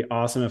podcast. It would be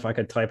awesome if I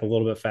could type a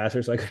little bit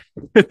faster so I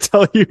could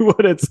tell you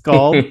what it's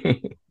called.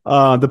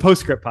 The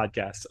Postscript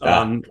podcast.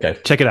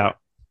 Okay. Check it out.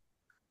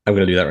 I'm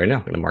going to do that right now.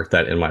 I'm going to mark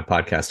that in my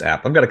podcast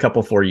app. I've got a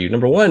couple for you.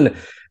 Number one,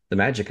 the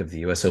magic of the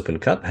U.S. Open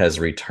Cup has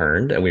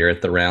returned, and we are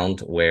at the round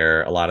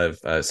where a lot of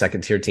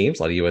second-tier teams,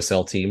 a lot of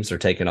USL teams are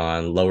taking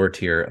on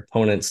lower-tier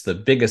opponents. The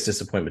biggest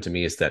disappointment to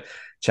me is that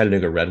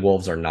Chattanooga Red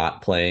Wolves are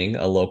not playing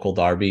a local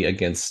derby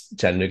against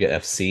Chattanooga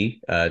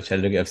FC.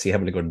 Chattanooga FC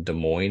having to go to Des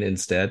Moines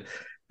instead.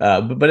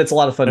 But it's a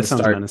lot of fun to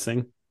start. That sounds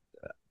menacing.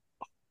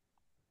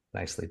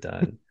 Nicely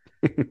done.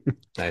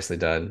 Nicely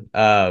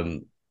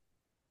done.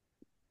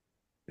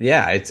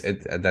 Yeah,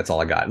 that's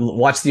all I got.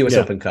 Watch the U.S.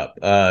 Open Cup.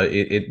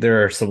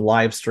 There are some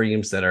live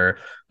streams that are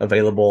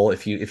available.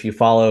 If you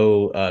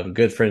follow a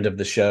good friend of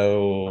the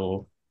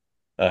show,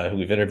 who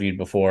we've interviewed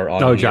before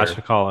on Josh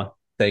Fakala.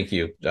 Thank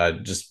you.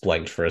 Just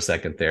blanked for a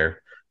second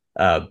there.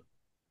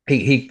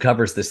 He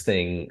covers this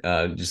thing.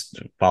 Just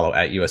follow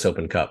at US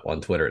Open Cup on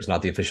Twitter. It's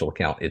not the official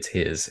account. It's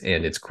his,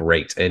 and it's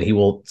great. And he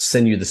will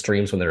send you the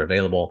streams when they're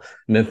available.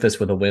 Memphis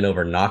with a win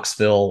over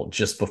Knoxville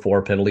just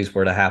before penalties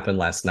were to happen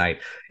last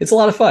night. It's a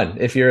lot of fun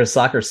if you're a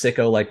soccer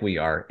sicko like we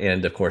are.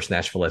 And of course,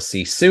 Nashville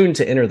SC soon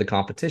to enter the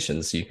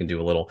competition. So you can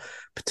do a little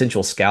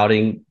potential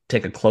scouting,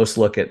 take a close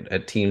look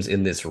at teams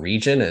in this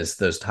region, as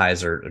those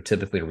ties are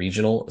typically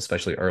regional,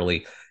 especially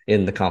early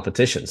in the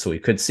competition. So we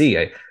could see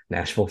a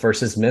Nashville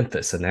versus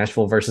Memphis, a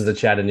Nashville versus a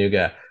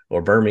Chattanooga,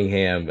 or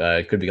Birmingham.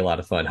 It could be a lot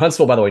of fun.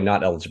 Huntsville, by the way,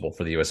 not eligible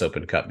for the U.S.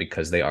 Open Cup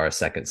because they are a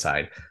second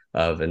side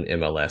of an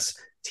MLS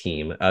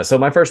team. So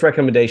my first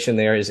recommendation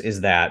there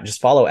is that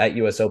just follow at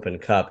U.S. Open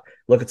Cup.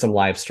 Look at some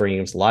live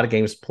streams. A lot of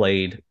games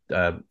played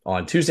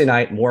on Tuesday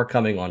night, more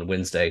coming on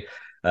Wednesday,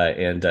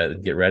 and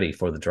get ready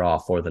for the draw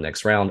for the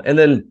next round. And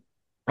then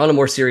on a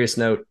more serious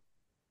note,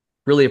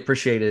 really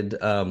appreciated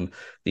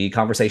the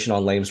conversation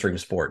on Lamestream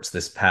Sports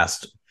this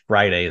past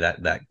Friday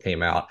that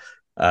came out.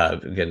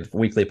 Again,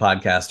 weekly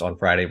podcast on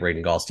Friday,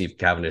 Braden Gall, Steve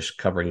Cavendish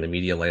covering the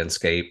media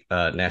landscape,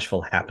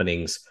 Nashville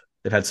happenings.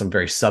 They've had some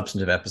very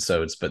substantive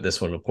episodes, but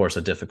this one, of course,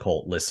 a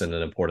difficult listen,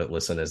 an important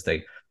listen, as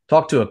they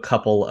talk to a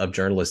couple of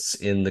journalists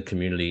in the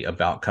community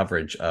about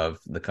coverage of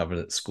the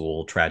Covenant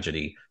School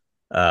tragedy.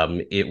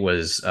 It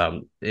was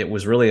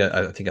really,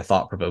 I think, a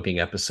thought-provoking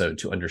episode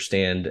to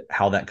understand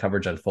how that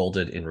coverage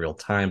unfolded in real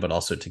time, but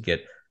also to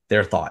get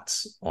their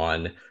thoughts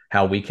on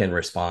how we can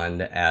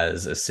respond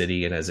as a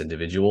city and as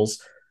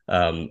individuals.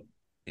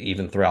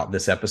 Even throughout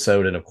this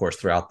episode, and of course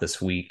throughout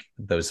this week,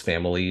 those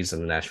families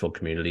and the Nashville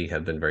community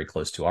have been very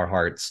close to our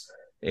hearts,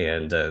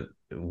 and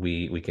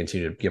we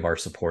continue to give our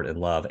support and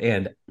love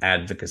and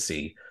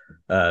advocacy.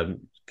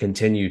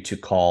 Continue to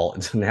call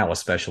now,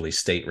 especially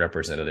state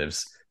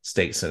representatives,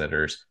 state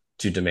senators,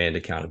 to demand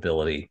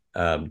accountability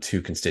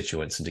to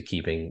constituents and to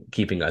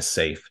keeping us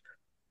safe.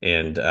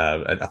 And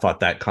I thought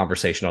that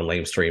conversation on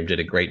Lamestream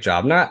did a great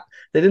job.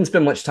 They didn't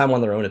spend much time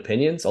on their own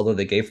opinions, although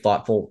they gave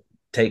thoughtful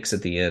takes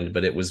at the end,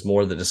 but it was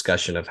more the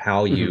discussion of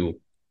how you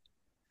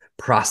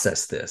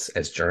process this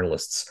as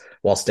journalists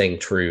while staying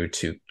true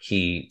to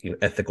key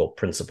ethical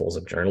principles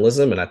of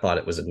journalism. And I thought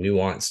it was a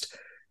nuanced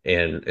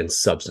and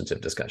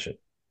substantive discussion.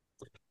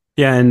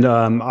 Yeah, and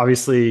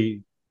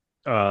obviously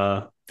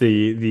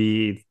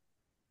the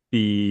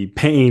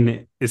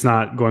pain is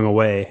not going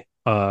away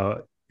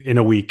in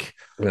a week.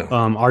 No.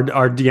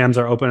 Our DMs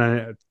are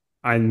open.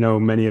 I know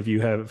many of you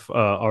have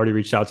already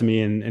reached out to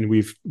me, and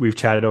we've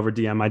chatted over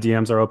DM. My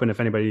DMs are open if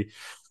anybody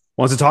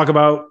wants to talk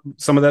about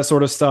some of that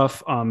sort of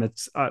stuff.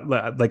 It's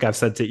like I've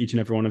said to each and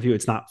every one of you,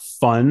 it's not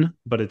fun,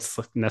 but it's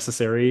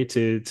necessary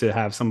to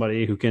have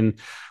somebody who can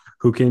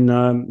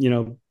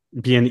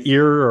be an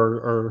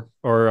ear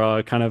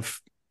or kind of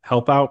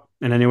help out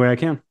in any way I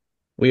can.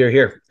 We are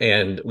here,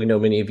 and we know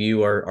many of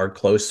you are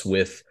close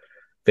with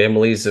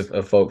families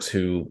of folks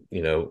who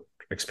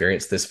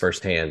experience this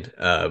firsthand.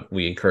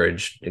 We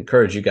encourage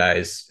you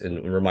guys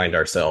and remind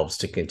ourselves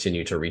to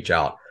continue to reach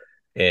out.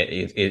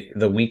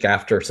 The week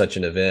after such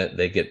an event,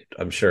 they get,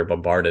 I'm sure,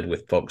 bombarded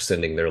with folks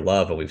sending their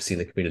love, and we've seen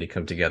the community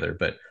come together.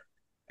 But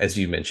as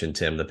you mentioned,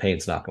 Tim, the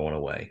pain's not going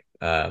away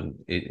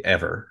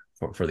ever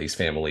for these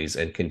families,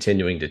 and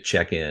continuing to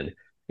check in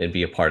and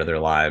be a part of their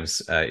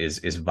lives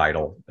is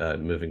vital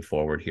moving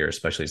forward here,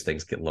 especially as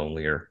things get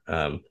lonelier.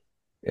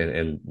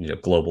 And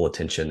global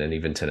attention and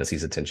even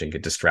Tennessee's attention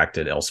get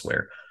distracted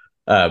elsewhere.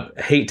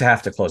 Hate to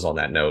have to close on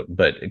that note,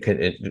 but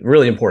it's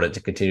really important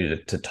to continue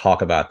to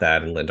talk about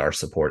that and lend our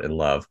support and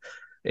love.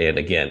 And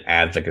again,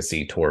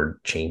 advocacy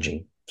toward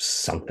changing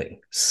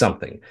something.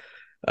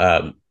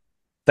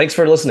 Thanks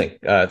for listening.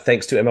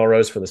 Thanks to ML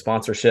Rose for the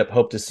sponsorship.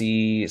 Hope to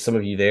see some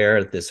of you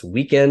there this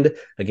weekend.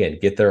 Again,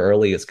 get there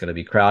early. It's going to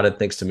be crowded.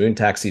 Thanks to Moon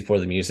Taxi for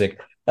the music.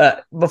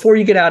 Before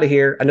you get out of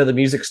here, I know the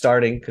music's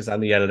starting because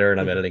I'm the editor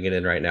and I'm editing it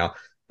in right now.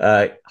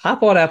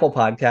 Hop on Apple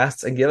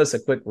Podcasts and give us a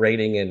quick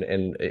rating,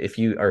 and if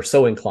you are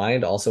so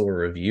inclined, also a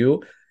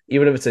review,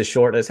 even if it's as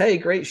short as, hey,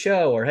 great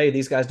show, or hey,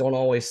 these guys don't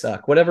always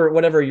suck,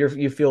 whatever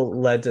you feel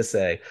led to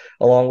say,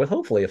 along with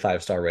hopefully a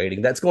 5-star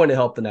rating. That's going to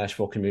help the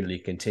Nashville community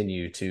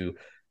continue to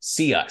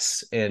see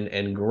us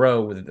and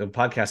grow. The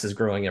podcast is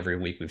growing every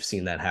week. We've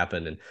seen that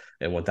happen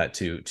and want that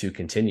to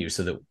continue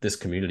so that this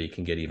community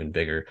can get even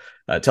bigger.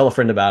 Tell a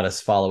friend about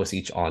us. Follow us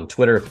each on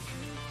Twitter.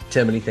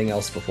 Tim, anything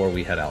else before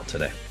we head out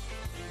today?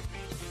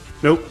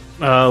 Nope.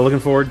 Looking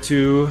forward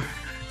to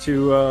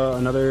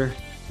another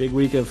big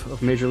week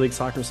of Major League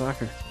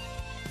Soccer.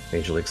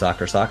 Major League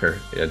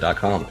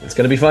Soccer.com. It's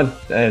going to be fun,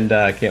 and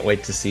can't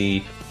wait to see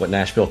what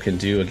Nashville can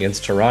do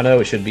against Toronto.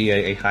 It should be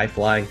a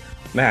high-flying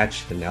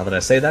match, and now that I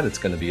say that, it's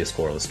going to be a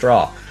scoreless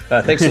draw.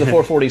 Thanks to the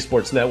 440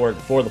 Sports Network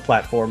for the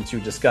platform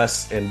to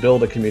discuss and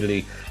build a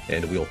community,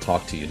 and we'll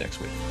talk to you next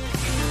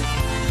week.